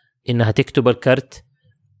وقت انها تكتب الكرت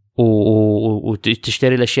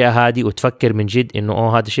وتشتري الاشياء هذه وتفكر من جد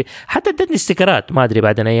انه هذا الشيء. حتى ادتني استيكرات، ما ادري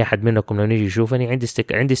بعدين اي احد منكم لو يجي يشوفني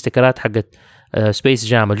عندي استيكرات حقت سبيس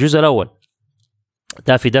جام الجزء الاول،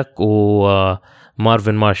 دافي دك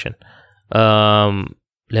ومارفن مارشن،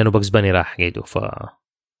 لانه باكس باني راح قيده ف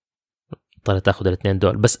اضطريت اخذ الاثنين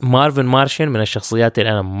دول. بس مارفن مارشن من الشخصيات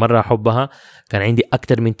اللي انا مره احبها، كان عندي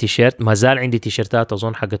اكثر من تيشيرت، ما زال عندي تيشيرتات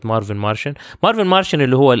اظن حقت مارفن مارشن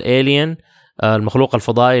اللي هو الالين المخلوق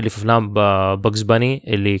الفضائي اللي في افلام باكس باني،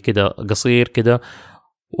 اللي كده قصير كده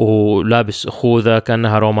ولابس خوذه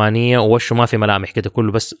كانها رومانيه ووشه ما في ملامح كده،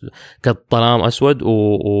 كله بس كالظلام اسود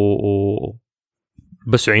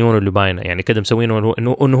بس عيونه اللي باينه يعني كده مسوينه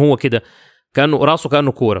انه هو كده كانه راسه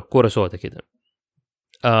كانه كوره سوداء كده.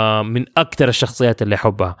 من اكثر الشخصيات اللي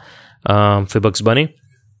احبها في باكس باني،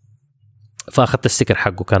 فاخذت الستيكر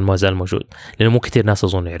حقه كان ما زال موجود لانه مو كثير ناس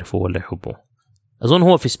اظن يعرفوه ولا يحبوه. اظن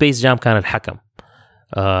هو في سبيس جام كان الحكم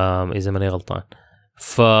اذا ماني غلطان.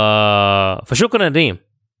 فشكرا ريم،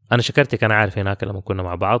 انا شكرتك، انا عارف هناك لما كنا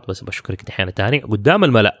مع بعض، بس بشكرك دحين تاني قدام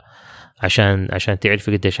الملأ عشان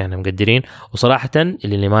تعرفي قديش احنا مقدرين. وصراحه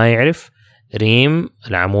اللي ما يعرف، ريم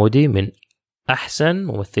العمودي من احسن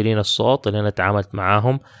ممثلين الصوت اللي انا تعاملت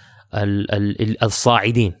معاهم،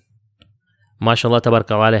 الصاعدين ما شاء الله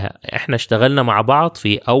تبارك الله عليها. احنا اشتغلنا مع بعض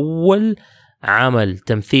في اول عمل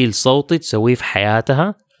تمثيل صوتي تسويه في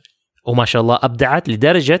حياتها، وما شاء الله أبدعت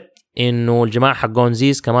لدرجة إنه الجماعة حقون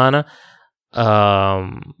زيز كمان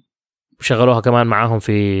شغلوها كمان معاهم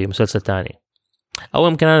في مسلسل تاني، أو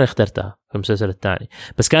يمكن أنا اخترتها في المسلسل التاني،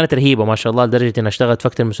 بس كانت رهيبة ما شاء الله لدرجة إنها اشتغلت في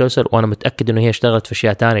أكتر المسلسل، وأنا متأكد إنه هي اشتغلت في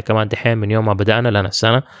أشياء تانية كمان دحين من يوم ما بدأنا لنا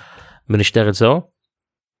السنة بنشتغل سوا.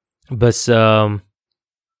 بس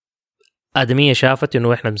آدمية شافت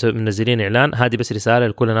إنه إحنا منزلين إعلان، هذه بس رسالة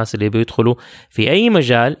لكل الناس اللي بيدخلوا في أي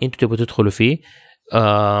مجال أنتوا تبغوا تدخلوا فيه،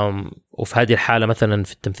 وفي هذه الحالة مثلا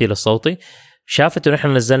في التمثيل الصوتي، شافت إنه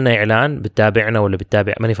إحنا نزلنا إعلان بتتابعنا ولا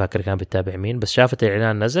بتتابع، ماني فاكر كان بتتابع مين، بس شافت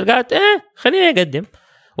الإعلان نزل قالت خليني أقدم،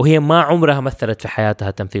 وهي ما عمرها مثلت في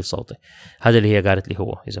حياتها تمثيل صوتي، هذا اللي هي قالت لي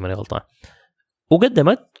هو إذا ماني غلطان،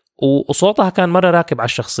 وقدمت وصوتها كان مرة راكب على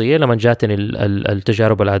الشخصية. لما جاتني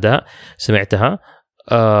التجارب الأداء سمعتها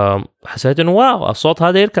حسيت انه واو الصوت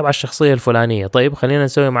هذا يركب على الشخصيه الفلانيه، طيب خلينا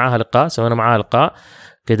نسوي معاها لقاء. سوينا معاها لقاء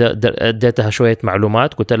كده، اديتها شويه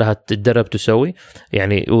معلومات، قلت لها تتدرب تسوي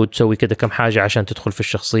يعني وتسوي كده كم حاجه عشان تدخل في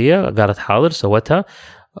الشخصيه، قالت حاضر سوتها.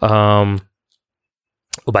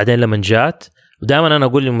 وبعدين لما جات، ودائما انا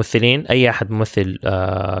اقول للممثلين اي احد ممثل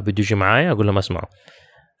بده يجي معايا اقول لهم اسمعوا،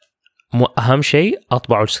 اهم شيء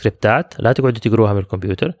اطبعوا السكريبتات، لا تقعدوا تقروها من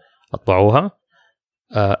الكمبيوتر، اطبعوها،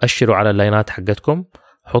 أشروا على اللاينات حقتكم،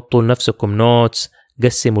 حطوا لنفسكم نوتس،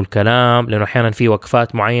 قسموا الكلام، لأنه أحيانا في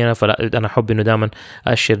وقفات معينة، فلا أنا أحب إنه دائما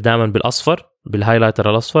أشر دائما بالأصفر بالهايلايتر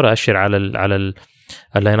الأصفر أشر على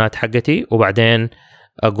اللاينات حقتي، وبعدين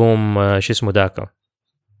أقوم شو اسمه ذاك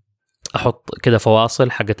أحط كده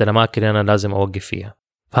فواصل حقت الأماكن اللي أنا لازم أوقف فيها.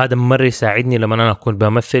 فهذا مرة يساعدني لما أنا أكون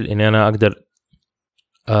بمثل إني أنا أقدر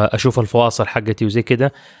أشوف الفواصل حقتي وزي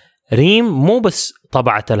كده. ريم مو بس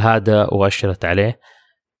طبعت هذا وأشرت عليه،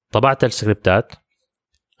 طبعت السكريبتات،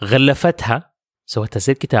 غلفتها، سوتها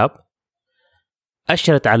زي الكتاب،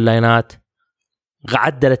 أشرت على اللاينات،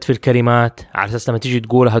 عدلت في الكلمات على أساس لما تيجي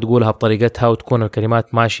تقولها بطريقتها وتكون الكلمات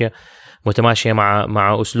متماشية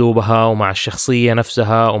مع أسلوبها ومع الشخصية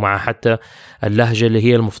نفسها ومع حتى اللهجة اللي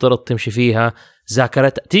هي المفترض تمشي فيها،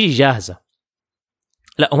 ذاكرتها تيجي جاهزة.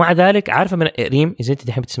 لا، ومع ذلك عارفة من ريم، إذا أنت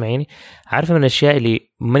تحب تسمعيني، عارفة من الأشياء اللي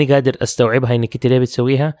ماني قادر أستوعبها إنك أنت ليه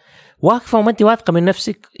بتسويها، واقفة وما أنت واثقة من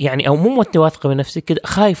نفسك، يعني أو مو أنت واثقة من نفسك كده،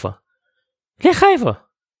 خايفة. ليه خايفة؟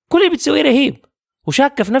 كل اللي بتسويه رهيب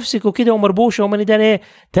وشاكة في نفسك وكده ومربوشة وماني داري ايه.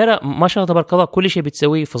 ترى ما شاء الله تبارك الله كل شيء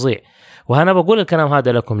بتسويه فظيع. وأنا بقول الكلام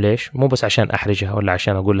هذا لكم ليش؟ مو بس عشان أحرجها ولا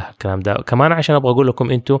عشان أقول لها الكلام ده، كمان عشان أبغى أقول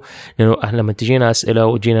لكم أنتوا، لأنه لما تجينا أسئلة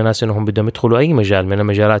وتجينا ناس إنهم بدهم يدخلوا أي مجال من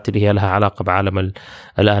المجالات اللي هي لها علاقة بعالم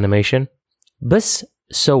الأنيميشن، بس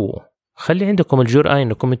خلي عندكم الجرأة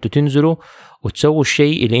إنكم أنتوا تنزلوا وتسووا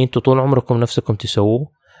الشيء اللي أنتوا طول عمركم نفسكم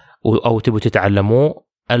تسووه أو تبوا تتعلموه.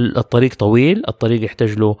 الطريق طويل، الطريق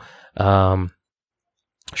يحتاج له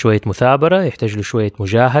شوية مثابرة، يحتاج له شوية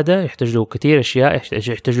مجاهدة، يحتاج له كثير أشياء،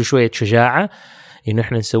 يحتاج له شوية شجاعة إنه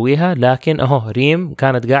إحنا نسويها. لكن ريم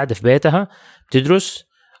كانت قاعدة في بيتها تدرس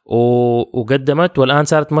وقدمت، والآن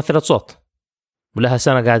صارت ممثلة صوت، ولها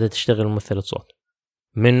سنة قاعدة تشتغل ممثلة صوت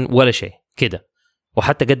من ولا شيء كده.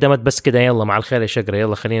 وحتى قدمت بس كده، يلا مع الخير يا شقرة،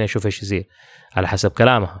 يلا خلينا نشوف إيش يصير على حسب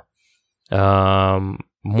كلامها.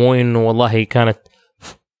 مو إنه والله كانت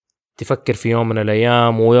تفكر في يوم من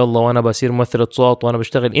الأيام ويلا وأنا بصير ممثلة صوت وأنا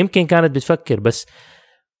بشتغل. يمكن كانت بتفكر بس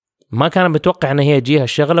ما كانت بتوقع أن هي تجيها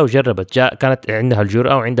الشغلة، وجربت، كانت عندها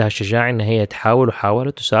الجرأة وعندها الشجاعة أن هي تحاول،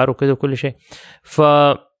 وحاولت وصار وكذا وكل شيء.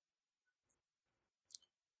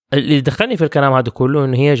 اللي دخلني في الكلام هذا كله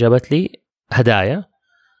أن هي جابت لي هدايا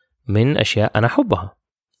من أشياء أنا أحبها،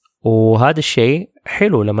 وهذا الشيء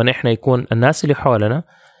حلو لما إحنا يكون الناس اللي حولنا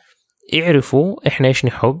يعرفوا إحنا إيش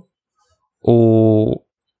نحب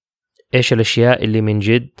إيش الأشياء اللي من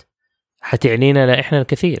جد حتعنينا لإحنا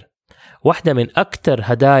الكثير. واحدة من أكتر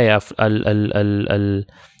هدايا في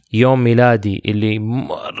يوم ميلادي اللي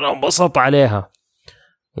مرة انبسطت عليها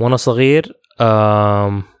وأنا صغير،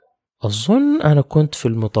 أظن أنا كنت في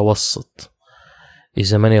المتوسط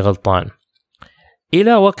إذا ماني غلطان.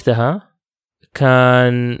 إلى وقتها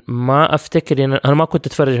كان ما أفتكر أنا ما كنت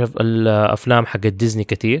أتفرج الأفلام حق ديزني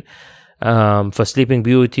كتير، فسليبينج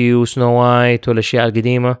بيوتي وسنو وايت والأشياء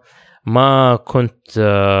القديمة ما كنت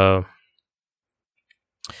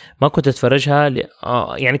أتفرجها.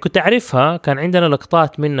 يعني كنت أعرفها، كان عندنا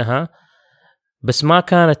لقطات منها، بس ما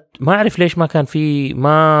أعرف ليش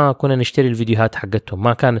ما كنا نشتري الفيديوهات حقتهم،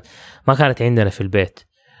 ما كانت عندنا في البيت.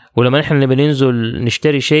 ولما نحن نبي ننزل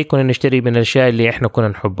نشتري شيء كنا نشتري من الأشياء اللي إحنا كنا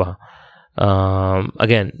نحبها.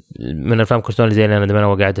 أجين من الأفلام كرتوني زي اللي أنا دائما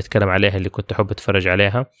وقاعد أتكلم عليها اللي كنت أحب أتفرج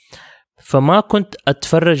عليها. فما كنت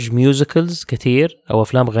أتفرج ميوزيكلز كتير أو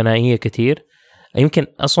أفلام غنائية كتير، يمكن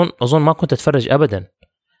أظن ما كنت أتفرج أبدا.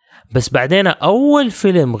 بس بعدين أول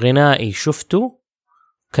فيلم غنائي شفته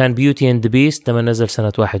كان بيوتي اند ذا بيست لما نزل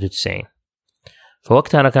سنة 91.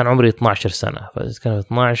 فوقتها أنا كان عمري 12 سنة، فكان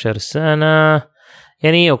 12 سنة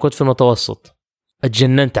يعني وكنت في المتوسط.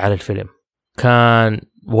 اتجننت على الفيلم، كان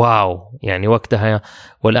واو يعني وقتها،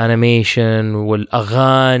 والانيميشن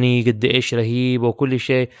والاغاني قد ايش رهيبه وكل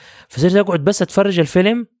شيء. فصرت اقعد بس اتفرج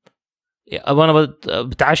الفيلم، وانا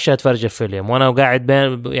بتعشى اتفرج الفيلم، وانا قاعد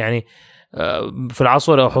بين يعني في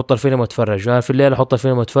العصر احط الفيلم واتفرج، في الليل احط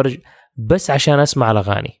الفيلم واتفرج بس عشان اسمع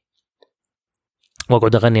الاغاني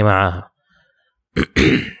واقعد اغني معاها.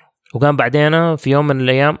 وكان بعدين في يوم من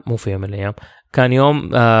الايام، مو في يوم من الايام، كان يوم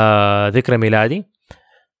ذكرى ميلادي.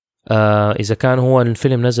 إذا كان هو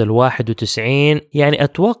الفيلم نزل 91 يعني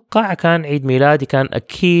أتوقع كان عيد ميلادي كان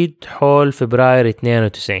أكيد حول فبراير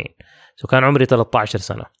 92. كان عمري 13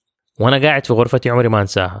 سنة وأنا قاعد في غرفتي، عمري ما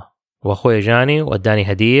أنساها. وأخوي جاني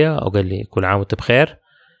وأداني هدية وقال لي كل عام وأنت بخير،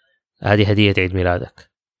 هذه هدية عيد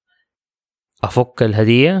ميلادك. أفك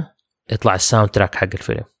الهدية يطلع الساوند تراك حق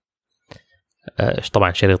الفيلم.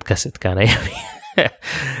 طبعا شريط كاسيت كان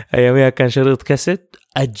أياميها كان شريط كاسيت.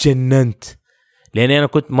 أتجننت لأن أنا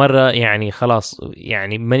كنت مرة يعني خلاص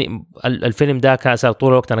يعني الفيلم ده كان صار طول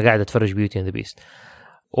الوقت أنا قاعد أتفرج بيوتي اند ذا بيست،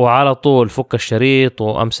 وعلى طول فك الشريط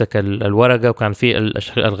وأمسك الورقة، وكان في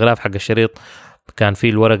الغلاف حق الشريط كان في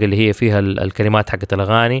الورقة اللي هي فيها الكلمات حقت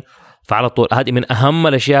الأغاني، فعلى طول هذه من أهم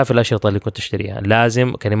الأشياء في الأشرطة اللي كنت أشتريها،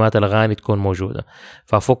 لازم كلمات الأغاني تكون موجودة.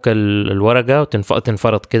 فأفك الورقة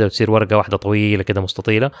وتنفرط كده وتصير ورقة واحدة طويلة كده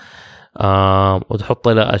مستطيلة، وتحط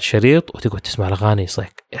لها الشريط وتقعد تسمع الأغاني.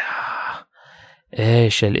 صيك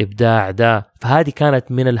ايش الابداع ده. فهذه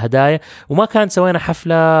كانت من الهدايا، وما كان سوينا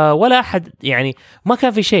حفله ولا احد يعني، ما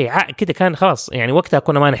كان في شيء كده، كان خلاص يعني وقتها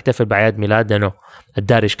كنا ما نحتفل باعياد ميلاد لانه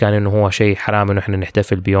الدارج كان انه هو شيء حرام انه احنا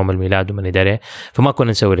نحتفل بيوم الميلاد وما ندري، فما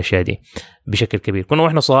كنا نسوي الاشياء دي بشكل كبير. كنا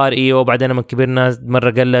واحنا صغار ايوه، وبعدين لما كبرنا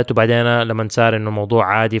مره قلت، وبعدين لما صار انه الموضوع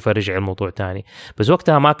عادي فرجع الموضوع تاني. بس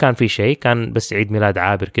وقتها ما كان في شيء، كان بس عيد ميلاد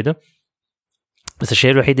عابر كده. بس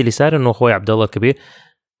الشيء الوحيد اللي صار انه اخوي عبد الله الكبير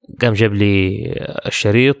قام جاب لي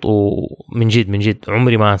الشريط، ومن جد من جد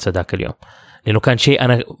عمري ما انسى ذاك اليوم، لانه كان شيء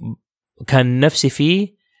انا كان نفسي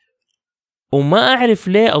فيه، وما اعرف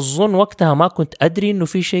ليه. اظن وقتها ما كنت ادري انه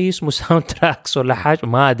في شيء اسمه ساوند تراكس ولا حاجه،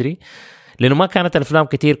 ما ادري، لانه ما كانت الافلام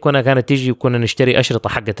كتير، كانت تيجي وكنا نشتري اشرطه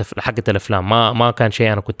حقت الافلام، ما كان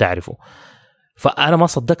شيء انا كنت اعرفه. فانا ما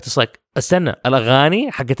صدقت، صك استنى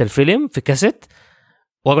الاغاني حقت الفيلم في كاسيت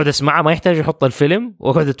واقعد اسمعها، ما يحتاج احط الفيلم،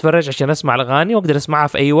 واقعد اتفرج عشان اسمع الاغاني، واقدر اسمعها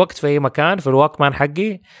في اي وقت في اي مكان في الواكمان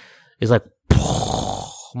حقي. يصير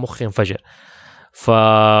مخي انفجر. ف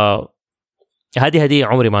هذه هدية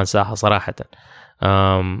عمري ما انساها صراحة.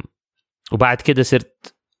 وبعد كده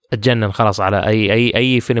صرت اتجنن خلاص على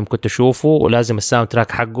اي فيلم كنت اشوفه، ولازم الساوند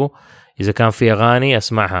تراك حقه اذا كان في اغاني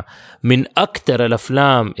اسمعها. من اكتر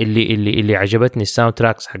الافلام اللي عجبتني الساوند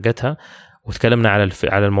تراكس حقتها، وتكلمنا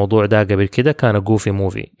على الموضوع ده قبل كده، كان جوفي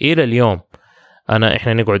موفي. الى اليوم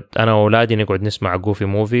احنا نقعد انا واولادي نقعد نسمع جوفي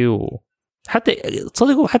موفي. وحتى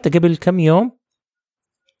تصدقوا حتى قبل كم يوم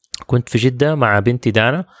كنت في جدة مع بنتي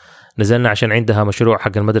دانا، نزلنا عشان عندها مشروع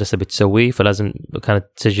حق المدرسة بتسويه، فلازم كانت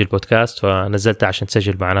تسجل بودكاست، فنزلتها عشان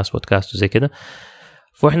تسجل مع ناس بودكاست وزي كده.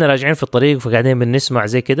 فاحنا راجعين في الطريق فقاعدين بنسمع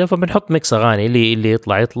زي كده، فبنحط ميكس اغاني اللي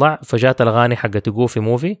يطلع. فجات الاغاني حقت جوفي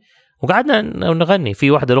موفي وقعدنا نغني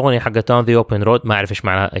في واحدة الأغنية حقت On the Open Road، ما أعرف إيش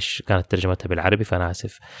معناها، إيش كانت ترجمتها بالعربي فأنا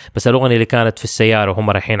آسف. بس الأغنية اللي كانت في السيارة وهم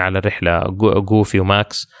رايحين على الرحلة، جوفي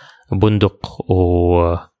وماكس بندق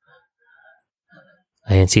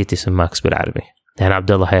هي نسيت اسم ماكس بالعربي، يعني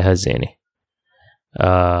عبد الله هيهزيني.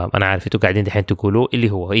 أنا عارف إنتوا قاعدين دحين تقولوا اللي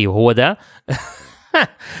هو أيوه هو ده.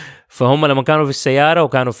 فهم لما كانوا في السيارة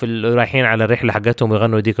وكانوا رايحين على الرحلة حقتهم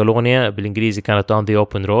يغنوا ديك الأغنية بالإنجليزي كانت On the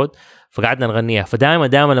Open Road، فقعدنا نغنيها.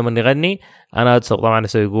 فدائما لما نغني أنا طبعا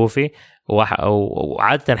أسوي جوفي،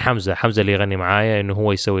 وعادة حمزة اللي يغني معايا إنه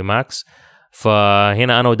هو يسوي ماكس.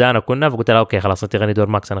 فهنا أنا ودانا كنا، فقلت له أوكي خلاص أنت غني دور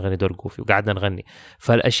ماكس أنا غني دور جوفي، وقعدنا نغني.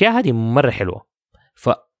 فالأشياء هذه مرة حلوة.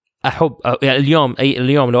 فأحب يعني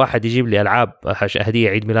اليوم لو أحد يجيب لي ألعاب هدية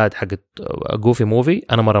عيد ميلاد حقت جوفي موفي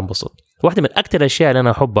أنا مرة انبسط. واحدة من أكتر الأشياء اللي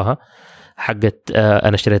أنا أحبها حقت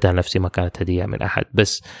أنا اشتريتها لنفسي، ما كانت هدية من أحد،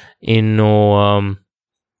 بس إنه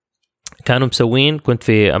كانوا مسوين، كنت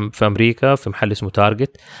في أمريكا في محل اسمه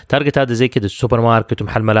تارجت هذا زي كده السوبر ماركت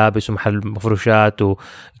ومحل ملابس ومحل مفروشات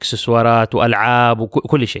وإكسسوارات وألعاب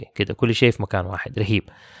وكل شيء كده، كل شيء في مكان واحد رهيب.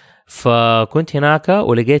 فكنت هناك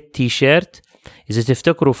ولقيت تي شيرت. إذا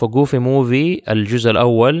تفتكروا في جوفي موفي الجزء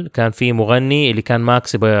الأول كان فيه مغني اللي كان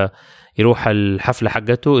ماكس يروح الحفلة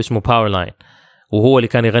حقته اسمه باورلاين، وهو اللي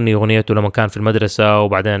كان يغني أغنيته لما كان في المدرسة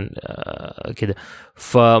وبعدين كده.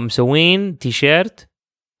 فمسوين تيشيرت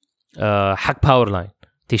حق باورلاين،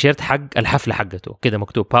 تيشيرت حق الحفلة حقته كده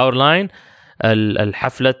مكتوب باورلاين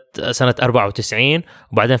الحفلة سنة 94،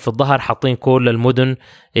 وبعدين في الظهر حاطين كل المدن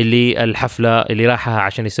اللي الحفلة اللي راحها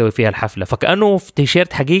عشان يسوي فيها الحفلة، فكأنه في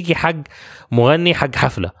تيشيرت حقيقي حق مغني حق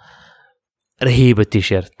حفلة. رهيب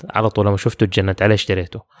التيشيرت، على طول لما شفته اتجننت عليه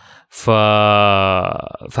اشتريته.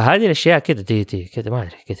 فهذه الاشياء كده تيجي كده ما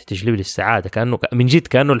ادري كده تجلب لي السعاده، كانه من جد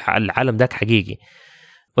كانه العالم ذاك حقيقي.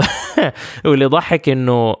 واللي ضحك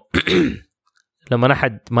انه لما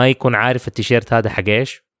احد ما يكون عارف التيشيرت هذا حق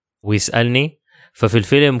ايش ويسالني، ففي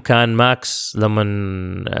الفيلم كان ماكس لما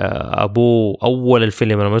ابوه اول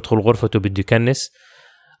الفيلم لما يدخل غرفته بده يكنس،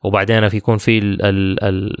 وبعدين يكون في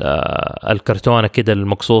الكرتونة كده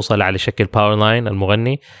المقصوصة اللي على شكل باورلاين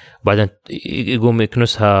المغني، وبعدين يقوم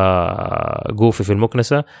يكنسها جوفي في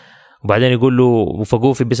المكنسة، وبعدين يقول له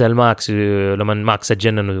فجوفي بيسأل ماكس لما ماكس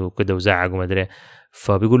اتجنن وكده وزعق وما أدري،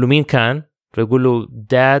 فبيقول له مين كان؟ فيقول له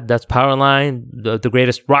Dad that's Powerline the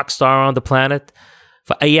greatest rock star on the planet.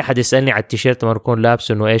 فأي أحد يسألني على التيشيرت ما يكون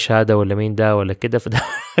لابس إنه إيش هذا ولا مين ده ولا كده،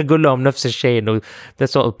 فأقول لهم نفس الشيء إنه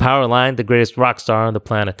that's all Powerline the greatest rock star on the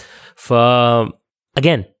planet.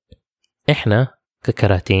 again إحنا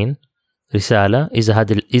ككراتين رسالة،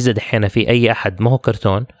 إذا دحين في أي أحد ما هو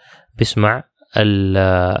كرتون بيسمع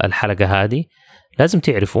الحلقة هذه، لازم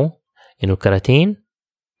تعرفوا إنه الكراتين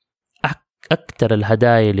أكتر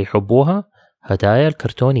الهدايا اللي يحبوها هدايا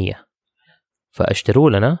الكرتونية، فاشتروا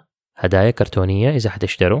لنا هدايا كرتونية إذا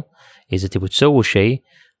حتشتروا. إذا تبوا تسووا شيء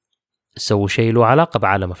سووا شيء له علاقة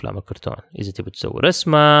بعالم أفلام الكرتون، إذا تبوا تسووا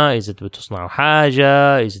رسمة، إذا تبوا تصنعوا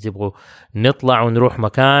حاجة، إذا تبغوا نطلع ونروح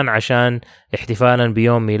مكان عشان احتفالا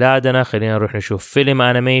بيوم ميلادنا، خلينا نروح نشوف فيلم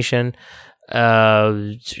أنيميشن،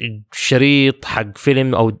 شريط حق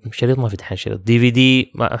فيلم، أو شريط ما في دحين شريط DVD،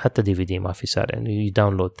 حتى DVD ما في، صار يعني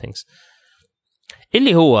داونلود ثينجز،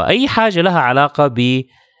 اللي هو أي حاجة لها علاقة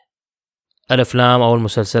بالأفلام أو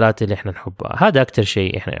المسلسلات اللي إحنا نحبها. هذا أكتر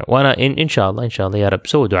شيء إحنا، وأنا إن شاء الله يا رب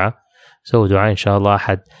سووا دعاء إن شاء الله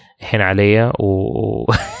أحد يحن عليا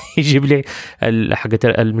ويجيب لي حقة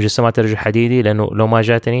المجسمات الرجل الحديدي، لأنه لو ما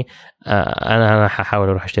جاتني أنا ححاول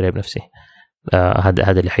أروح أشتريها بنفسي.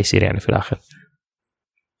 هذا اللي حيصير يعني في الآخر.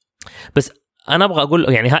 بس أنا أبغى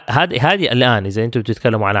أقول يعني هذه الآن، إذا أنتم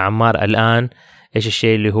بتتكلموا على عمار الآن، إيش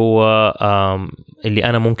الشيء اللي هو اللي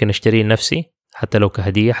أنا ممكن أشتريه لنفسي حتى لو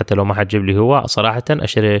كهدية، حتى لو ما حد جيب لي هو، صراحة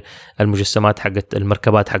أشتري المجسمات حقت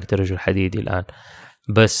المركبات حقت الرجل الحديدي الآن.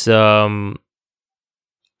 بس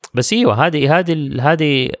ايوه،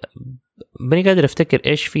 هذه بني قادر افتكر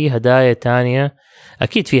ايش في هدايا تانية.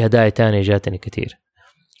 اكيد في هدايا تانية جاتني كتير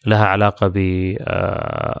لها علاقة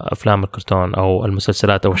بأفلام الكرتون او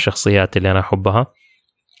المسلسلات او الشخصيات اللي انا احبها.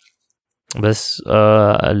 بس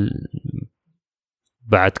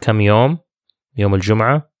بعد كم يوم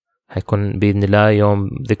الجمعة هيكون بإذن الله يوم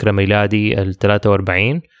ذكرى ميلادي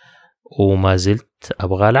 43، وما زلت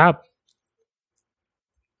أبغى ألعاب.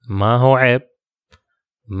 ما هو عيب،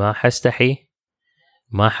 ما حستحي،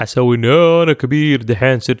 ما حسوي أنا كبير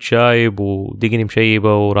دحين صرت شايب ودقني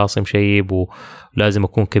مشيبة وراسي مشيب ولازم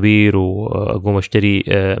أكون كبير وأقوم أشتري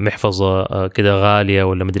محفظة كده غالية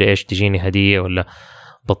ولا مدري إيش تجيني هدية ولا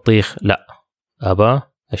بطيخ. لا، أبا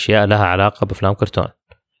أشياء لها علاقة بأفلام كرتون،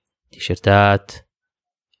 تيشيرتات،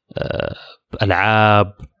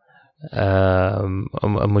 ألعاب،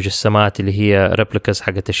 مجسمات اللي هي ريبليكاس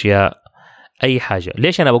حقت أشياء، أي حاجة.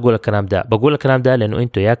 ليش أنا بقول الكلام ده؟ بقول الكلام ده لأنه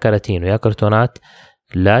أنتوا يا كراتين ويا كرتونات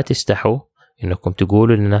لا تستحوا إنكم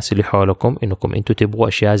تقولوا للناس اللي حولكم إنكم أنتوا تبغوا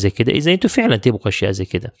أشياء زي كده، إذا أنتوا فعلا تبغوا أشياء زي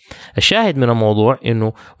كده. الشاهد من الموضوع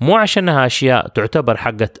إنه مو عشانها أشياء تعتبر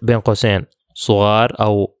حقت بين قوسين صغار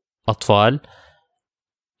أو أطفال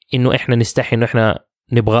إنه إحنا نستحي إنه إحنا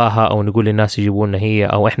نبغاها أو نقول للناس يجيبوا لنا هي،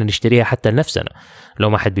 أو إحنا نشتريها حتى لنفسنا لو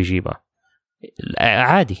ما حد بيجيبها.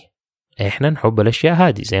 عادي، إحنا نحب الأشياء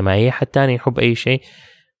هذه زي ما أي حد تاني يحب أي شيء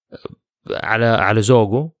على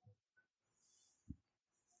ذوقه.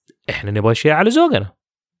 إحنا نبغى شيء على ذوقنا،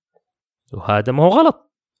 وهذا ما هو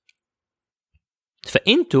غلط.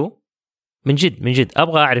 فأنتوا من جد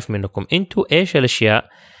أبغى أعرف منكم أنتوا إيش الأشياء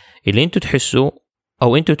اللي أنتوا تحسوا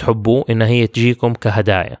أو أنتوا تحبوا إن هي تجيكم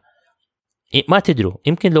كهدايا. ما تدروا،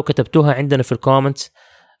 يمكن لو كتبتوها عندنا في الكومنتس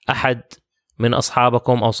أحد من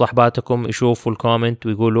أصحابكم أو صحباتكم يشوفوا الكومنت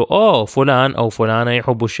ويقولوا أوه فلان أو فلانة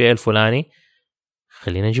يحبوا الشيء الفلاني،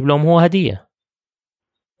 خلينا نجيب لهم هو هدية،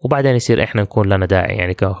 وبعدين يصير إحنا نكون لنا داعي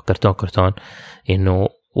يعني كرتون إنه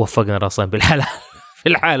وفقنا راسنا بالحالة في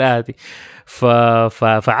الحالة هذه.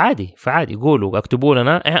 فعادي قولوا، اكتبوا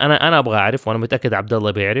لنا. أنا أبغى أعرف، وأنا متأكد عبد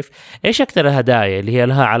الله بيعرف إيش أكثر الهدايا اللي هي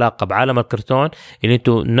لها علاقة بعالم الكرتون اللي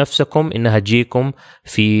أنتوا نفسكم إنها تجيكم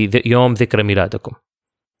في يوم ذكرى ميلادكم.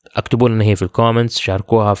 اكتبوا لنا هي في الكومنتس،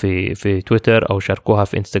 شاركوها في تويتر او شاركوها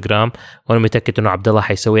في انستغرام، وانا متاكد انه عبد الله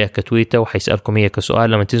حيسويها كتويته وحيسالكم هي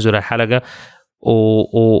كسؤال لما تنزل الحلقه.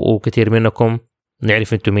 وكثير منكم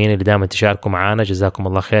نعرف انتم مين اللي دائما تشاركوا معانا، جزاكم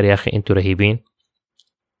الله خير يا اخي، انتم رهيبين.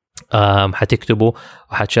 حتكتبوا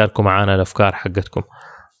وحتشاركوا معانا الافكار حقتكم.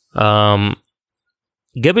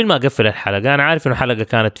 قبل ما اقفل الحلقه، انا عارف انه الحلقه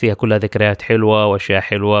كانت فيها كلها ذكريات حلوه واشياء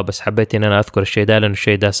حلوه، بس حبيت ان انا اذكر الشيء ده لانه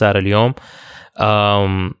الشيء ده صار اليوم.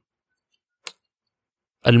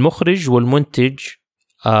 المخرج والمنتج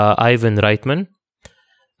ايفن رايتمان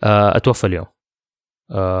اتوفى اليوم.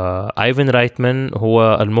 ايفن رايتمان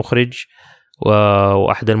هو المخرج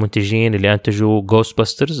واحد المنتجين اللي انتجوا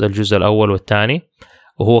غوستبسترز الجزء الاول والثاني،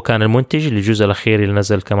 وهو كان المنتج للجزء الاخير اللي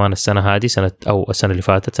نزل كمان السنه هذه، السنه اللي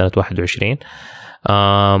فاتت سنه 21.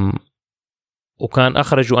 وكان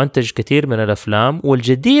اخرج وانتج كثير من الافلام،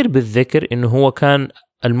 والجدير بالذكر انه هو كان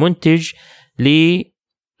المنتج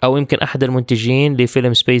أو يمكن أحد المنتجين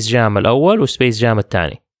لفيلم سبيس جام الأول وسبيس جام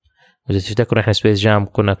الثاني. إذا تفتكروا إحنا سبيس جام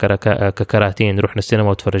كنا ككراتين رحنا السينما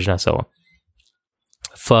وتفرجنا سوا.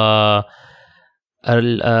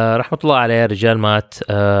 رحمة الله عليه الرجال مات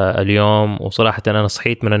اليوم، وصراحة أنا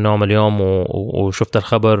صحيت من النوم اليوم وشفت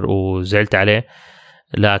الخبر وزعلت عليه.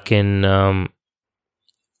 لكن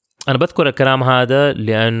أنا بذكر الكلام هذا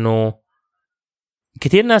لأنه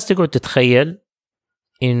كثير ناس تقعد تتخيل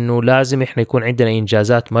إنه لازم إحنا يكون عندنا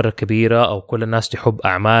إنجازات مرة كبيرة، أو كل الناس تحب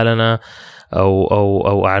أعمالنا،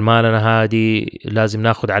 أو أعمالنا هذه لازم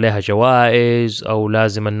ناخد عليها جوائز، أو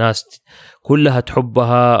لازم الناس كلها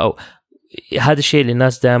تحبها، أو هذا الشيء اللي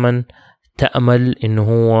الناس دائما تأمل إنه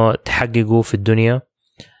هو تحققه في الدنيا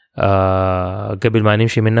قبل ما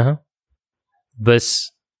نمشي منها.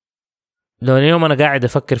 بس لو اليوم أنا قاعد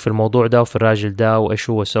أفكر في الموضوع ده وفي الراجل ده وإيش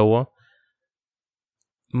هو سوى،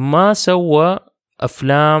 ما سوى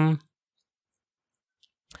أفلام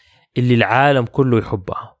اللي العالم كله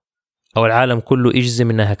يحبها أو العالم كله يجزم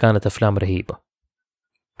إنها كانت أفلام رهيبة.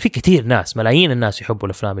 في كتير ناس، ملايين الناس يحبوا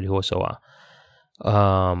الأفلام اللي هو سواها،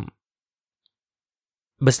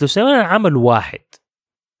 بس لو سوينا عمل واحد،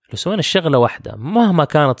 لو سوينا الشغلة واحدة مهما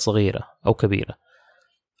كانت صغيرة أو كبيرة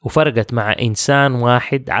وفرقت مع إنسان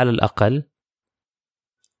واحد على الأقل،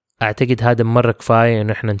 أعتقد هذا مرة كفاية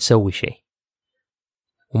إنه إحنا نسوي شيء،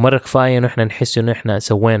 ومرة كفاية إنه إحنا نحس إنه إحنا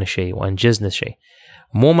سوينا شيء وأنجزنا شيء.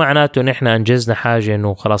 مو معناته إن إحنا أنجزنا حاجة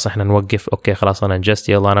إنه خلاص إحنا نوقف، أوكي خلاص أنا أنجزت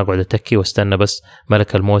يلا أنا أقعد أتكي واستنى بس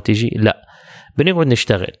ملك الموت يجي. لا، بنقعد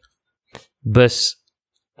نشتغل. بس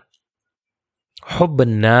حب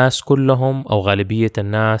الناس كلهم أو غالبية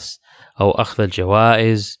الناس أو أخذ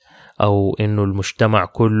الجوائز أو إنه المجتمع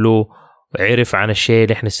كله عرف عن الشيء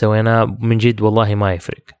اللي إحنا سويناه، من جد والله ما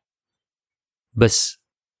يفرق. بس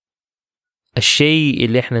الشيء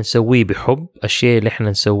اللي إحنا نسويه بحب، الشيء اللي إحنا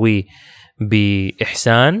نسويه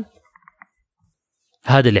بإحسان،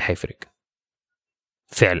 هذا اللي حيفرق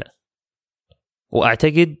فعلا.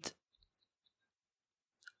 وأعتقد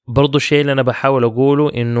برضو الشيء اللي أنا بحاول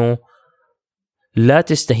أقوله إنه لا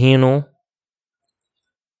تستهينوا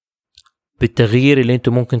بالتغيير اللي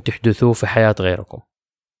أنتم ممكن تحدثوه في حياة غيركم.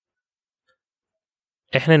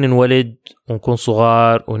 إحنا ننولد ونكون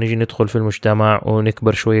صغار ونجي ندخل في المجتمع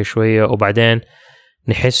ونكبر شوية شوية، وبعدين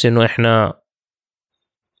نحس إنه إحنا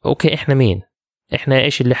أوكي، إحنا مين؟ إحنا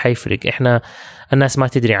إيش اللي حيفرق؟ إحنا الناس ما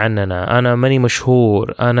تدري عننا، أنا ماني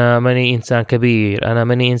مشهور، أنا ماني إنسان كبير، أنا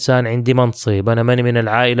ماني إنسان عندي منصب، أنا ماني من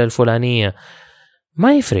العائلة الفلانية.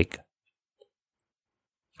 ما يفرق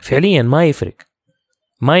فعليا، ما يفرق.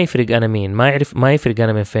 ما يفرق أنا مين، ما يفرق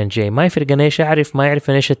أنا من فين جاي، ما يفرق أنا إيش أعرف، ما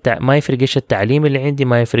يفرق إيش التعليم اللي عندي،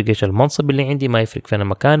 ما يفرق إيش المنصب اللي عندي، ما يفرق فين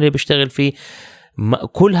المكان اللي بشتغل فيه.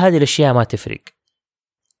 كل هذه الأشياء ما تفرق.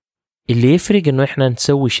 اللي يفرق إنه إحنا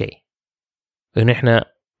نسوي شيء، إنه إحنا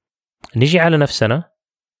نجي على نفسنا،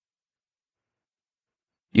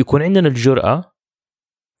 يكون عندنا الجرأة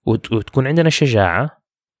وتكون عندنا الشجاعة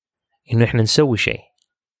إنه إحنا نسوي شيء،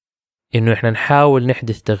 إنه إحنا نحاول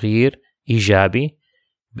نحدث تغيير إيجابي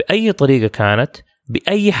بأي طريقة كانت،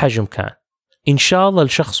 بأي حجم كان. إن شاء الله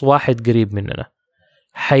الشخص واحد قريب مننا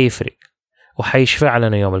حيفرق وحيشفع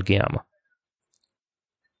لنا يوم القيامة.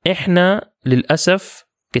 إحنا للأسف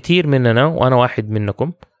كثير مننا، وأنا واحد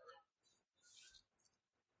منكم،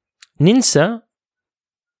 ننسى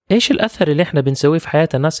إيش الأثر اللي إحنا بنسويه في حياة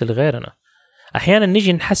الناس اللي غيرنا. أحيانا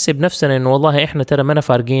نيجي نحسب نفسنا إنه والله إحنا ترى ما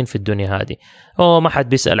فارقين في الدنيا هذه، ما حد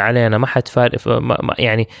بيسأل علينا، ما حد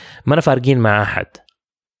يعني ما فارقين مع أحد.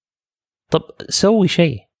 طب سوي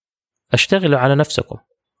شيء، اشتغلوا على نفسكم.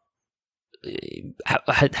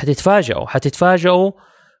 حتتفاجئوا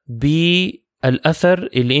بالأثر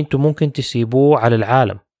اللي انتم ممكن تسيبوه على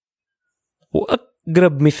العالم.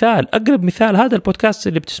 وأقرب مثال هذا البودكاست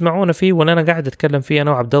اللي بتسمعونا فيه وانا قاعد اتكلم فيه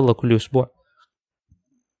انا وعبد الله كل اسبوع.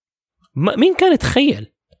 مين كان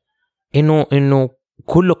يتخيل انه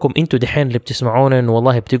كلكم انتوا دحين اللي بتسمعونا انه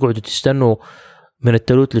والله بتقعدوا تستنوا من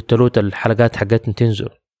التلوت للتلوت الحلقات حقتنا تنزل؟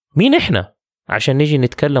 مين احنا عشان نيجي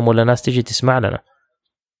نتكلم ولا ناس تيجي تسمع لنا؟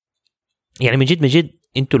 يعني من جد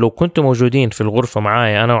انتوا لو كنتوا موجودين في الغرفة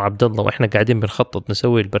معايا انا وعبد الله واحنا قاعدين بنخطط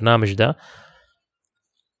نسوي البرنامج ده،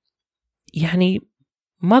 يعني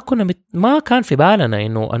ما كان في بالنا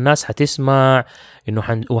انه الناس حتسمع،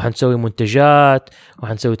 انه وحنسوي منتجات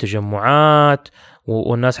وحنسوي تجمعات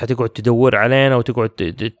والناس حتقعد تدور علينا وتقعد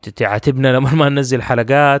تعاتبنا لما ما ننزل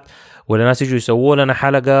حلقات، ولا ناس يجوا يسووا لنا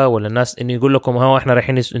حلقة، ولا الناس انه يقول لكم ها احنا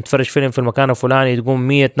رايحين نتفرج فيلم في المكان الفلاني تقوم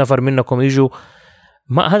 100 نفر منكم يجوا.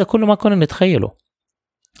 هذا كله ما كنا نتخيله.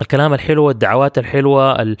 الكلام الحلو، الدعوات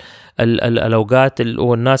الحلوة، الأوقات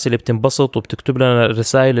والناس اللي بتنبسط وبتكتب لنا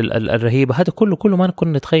الرسائل الرهيبة، هذا كله ما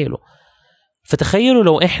كنا نتخيله. فتخيلوا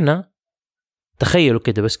لو إحنا، تخيلوا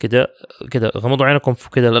كده بس كده غمضوا عينكم في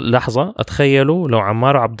كده لحظة، اتخيلوا لو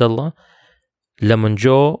عمار وعبد الله لما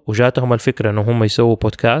جو وجاتهم الفكرة إنه هم يسووا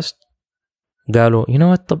بودكاست،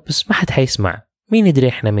 قالوا طب بس ما حد حيسمع، مين يدري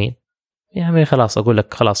إحنا مين؟ يعني خلاص أقول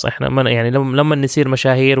لك خلاص إحنا يعني لما نصير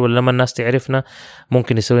مشاهير ولا لما الناس تعرفنا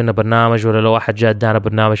ممكن يسوي لنا برنامج، ولا لو واحد جاء دانا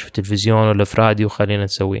برنامج في التلفزيون ولا في راديو خلينا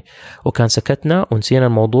نسويه. وكان سكتنا ونسينا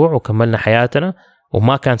الموضوع وكملنا حياتنا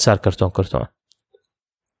وما كان صار كرتون.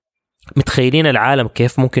 متخيلين العالم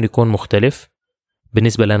كيف ممكن يكون مختلف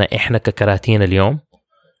بالنسبة لنا إحنا ككراتين اليوم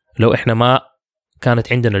لو إحنا ما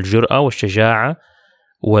كانت عندنا الجرأة والشجاعة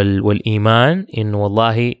والإيمان إنه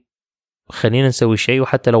والله خلينا نسوي شيء،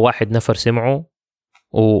 وحتى لو واحد نفر سمعه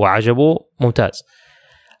وعجبه ممتاز،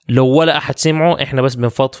 لو ولا أحد سمعه إحنا بس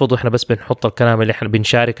بنفضفض وإحنا بس بنحط الكلام اللي إحنا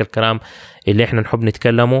بنشارك الكلام اللي إحنا نحب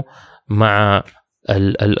نتكلمه مع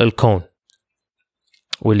الكون،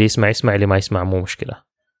 واللي يسمع اللي ما يسمع مو مشكلة.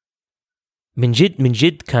 من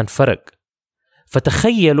جد كان فرق.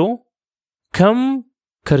 فتخيلوا كم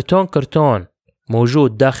كرتون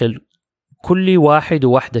موجود داخل كل واحد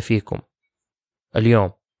وواحدة فيكم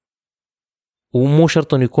اليوم، ومو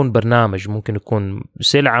شرط انه يكون برنامج، ممكن يكون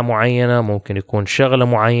سلعة معينة، ممكن يكون شغلة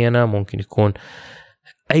معينة، ممكن يكون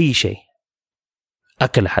اي شيء،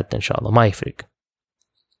 اكل حتى ان شاء الله ما يفرق،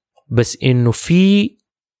 بس انه في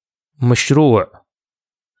مشروع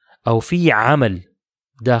او في عمل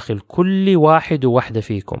داخل كل واحد وواحدة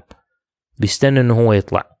فيكم بيستنى انه هو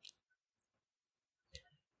يطلع.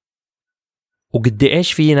 وقد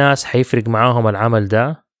ايش في ناس حيفرق معاهم العمل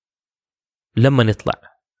ده لما نطلع،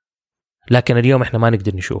 لكن اليوم احنا ما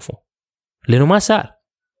نقدر نشوفه لانه ما صار.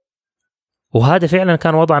 وهذا فعلا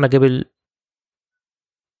كان وضعنا قبل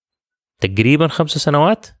تقريبا 5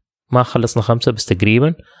 سنوات، ما خلصنا 5 بس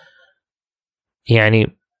تقريبا،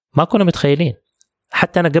 يعني ما كنا متخيلين.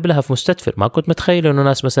 حتى انا قبلها في مستدفر ما كنت متخيل انه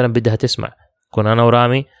ناس مثلا بدها تسمع. كنا انا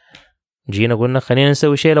ورامي جينا قلنا خلينا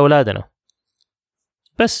نسوي شيء لاولادنا،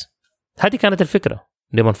 بس هذه كانت الفكرة،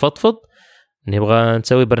 نبغى نفضفض، نبغى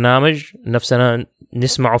نسوي برنامج نفسنا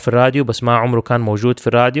نسمعه في الراديو بس ما عمره كان موجود في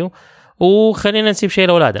الراديو، وخلينا نسيب شيء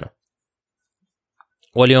لأولادنا.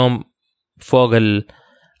 واليوم فوق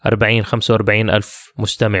 40-45 ألف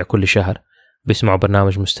مستمع كل شهر بيسمعوا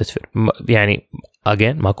برنامج مستدفر. يعني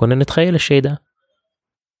ما كنا نتخيل الشيء ده.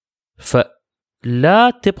 فلا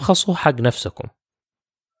تبخسوا حق نفسكم،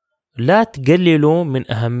 لا تقللوا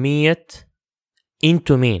من أهمية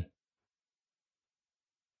انتوا مين،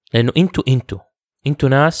 لأنه انتوا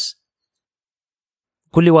ناس،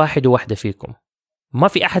 كل واحد وواحدة فيكم. ما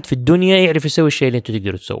في أحد في الدنيا يعرف يسوي الشيء اللي انتوا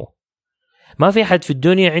تقدروا تسووه. ما في أحد في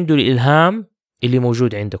الدنيا عنده الإلهام اللي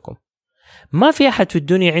موجود عندكم. ما في أحد في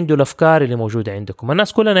الدنيا عنده الأفكار اللي موجودة عندكم.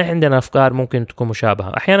 الناس كلنا عندنا أفكار ممكن تكون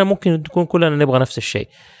مشابهة، أحيانا ممكن تكون كلنا نبغى نفس الشيء،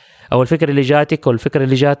 أو الفكرة اللي جاتك أو الفكرة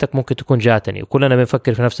اللي جاتك ممكن تكون جاتني، وكلنا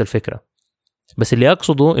بنفكر في نفس الفكرة. بس اللي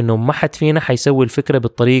أقصده إنه ما حد فينا حيسوي الفكرة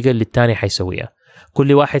بالطريقة اللي التاني حيسويها.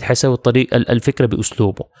 كل واحد حيسوي الفكرة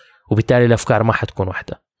بأسلوبه، وبالتالي الأفكار ما حتكون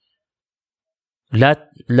واحدة.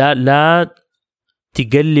 لا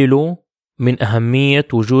تقللوا من أهمية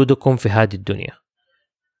وجودكم في هذه الدنيا.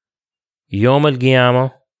 يوم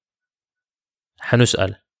القيامة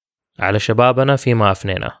حنسأل على شبابنا فيما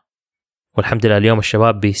أفنينا، والحمد لله اليوم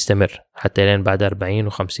الشباب بيستمر حتى لين بعد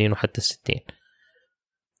 40 و50 وحتى 60.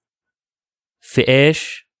 في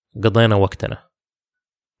إيش قضينا وقتنا؟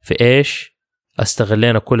 في إيش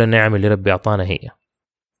استغلينا كل النعم اللي ربي أعطانا هي؟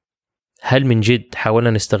 هل من جد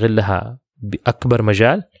حاولنا نستغلها بأكبر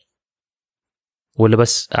مجال، ولا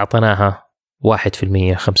بس أعطناها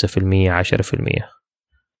 1%، 5%، 10%؟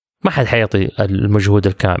 ما حد حيعطي المجهود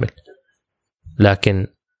الكامل، لكن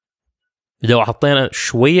لو حطينا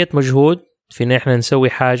شوية مجهود في إن إحنا نسوي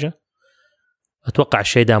حاجة أتوقع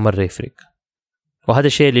الشيء ده مرة يفرق. وهذا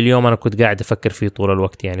الشيء اللي اليوم أنا كنت قاعد أفكر فيه طول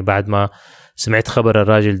الوقت. يعني بعد ما سمعت خبر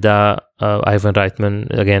الراجل ده ايفن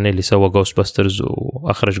رايتمان اللي سوى غوست باسترز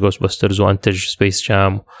وأخرج غوست باسترز وأنتج سبيس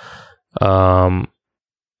جام،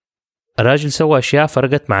 الراجل سوى أشياء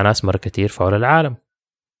فرقت مع ناس مرة كتير في حول العالم،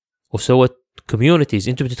 وسوت كوميونيتيز.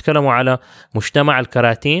 انتوا بتتكلموا على مجتمع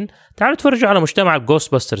الكراتين، تعالوا تفرجوا على مجتمع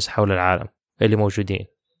الغوست باسترز حول العالم اللي موجودين،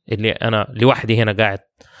 اللي أنا لوحدي هنا قاعد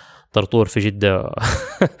طرطور في جدة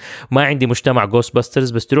ما عندي مجتمع غوست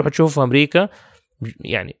باسترز، بس تروحوا تشوفوا في أمريكا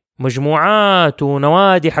يعني مجموعات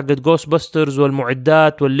ونوادي حقت غوست باسترز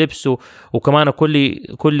والمعدات واللبس، وكمان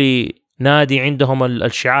كل نادي عندهم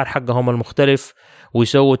الشعار حقهم المختلف،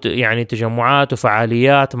 ويسووا يعني تجمعات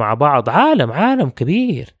وفعاليات مع بعض. عالم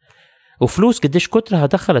كبير، وفلوس قديش كترها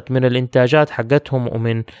دخلت من الانتاجات حقتهم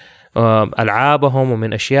ومن ألعابهم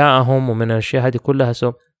ومن أشيائهم ومن الأشياء هذه كلها.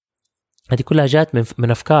 هذه كلها جات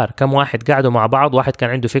من أفكار. كم واحد قعدوا مع بعض، واحد كان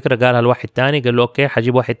عنده فكرة قالها لواحد تاني، قال له أوكي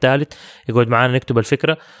حجيب واحد ثالث يقعد معانا نكتب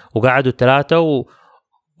الفكرة، وقعدوا 3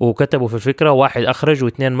 وكتبوا في الفكرة، وواحد أخرج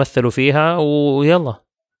و2 مثلوا فيها، ويلا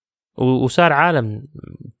وصار عالم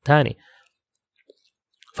تاني.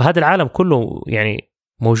 فهذا العالم كله يعني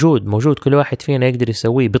موجود، كل واحد فينا يقدر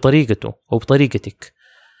يسويه بطريقته أو بطريقتك.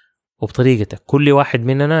 وبطريقتك. كل واحد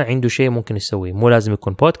مننا عنده شيء ممكن يسويه، مو لازم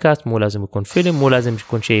يكون بودكاست، مو لازم يكون فيلم، مو لازم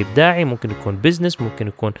يكون شيء إبداعي، ممكن يكون بيزنس، ممكن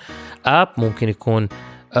يكون آب، ممكن يكون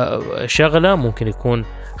شغلة، ممكن يكون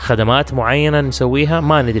خدمات معينة نسويها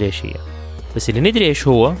ما ندري إيش هي، بس اللي ندري إيش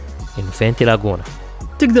هو إنه فين تلاقونا.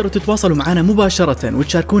 تقدروا تتواصلوا معنا مباشرة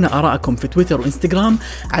وتشاركونا آراءكم في تويتر وإنستغرام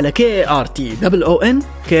على KARTOON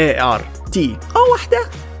KART أو واحدة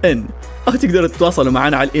N، أو تقدروا تتواصلوا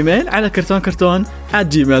معنا على الإيميل على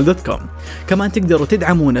كرتون@gmail.com. كمان تقدروا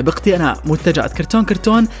تدعمونا باقتناء منتجات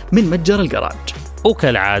كرتون من متجر الجراج.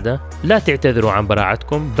 وكالعادة لا تعتذروا عن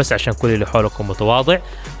براعتكم بس عشان كل اللي حولكم متواضع،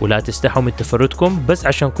 ولا تستحوا من تفردكم بس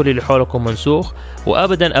عشان كل اللي حولكم منسوخ،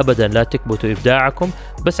 وأبدا أبدا لا تكبتوا إبداعكم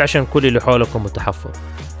بس عشان كل اللي حولكم متحفظ.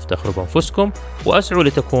 افتخروا بأنفسكم وأسعوا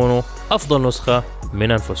لتكونوا أفضل نسخة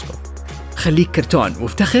من أنفسكم. خليك كرتون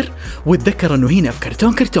وافتخر، وتذكر أنه هنا في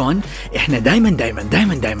كرتون إحنا دايما دايما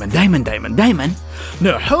دايما دايما دايما دايما دايما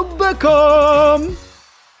نحبكم.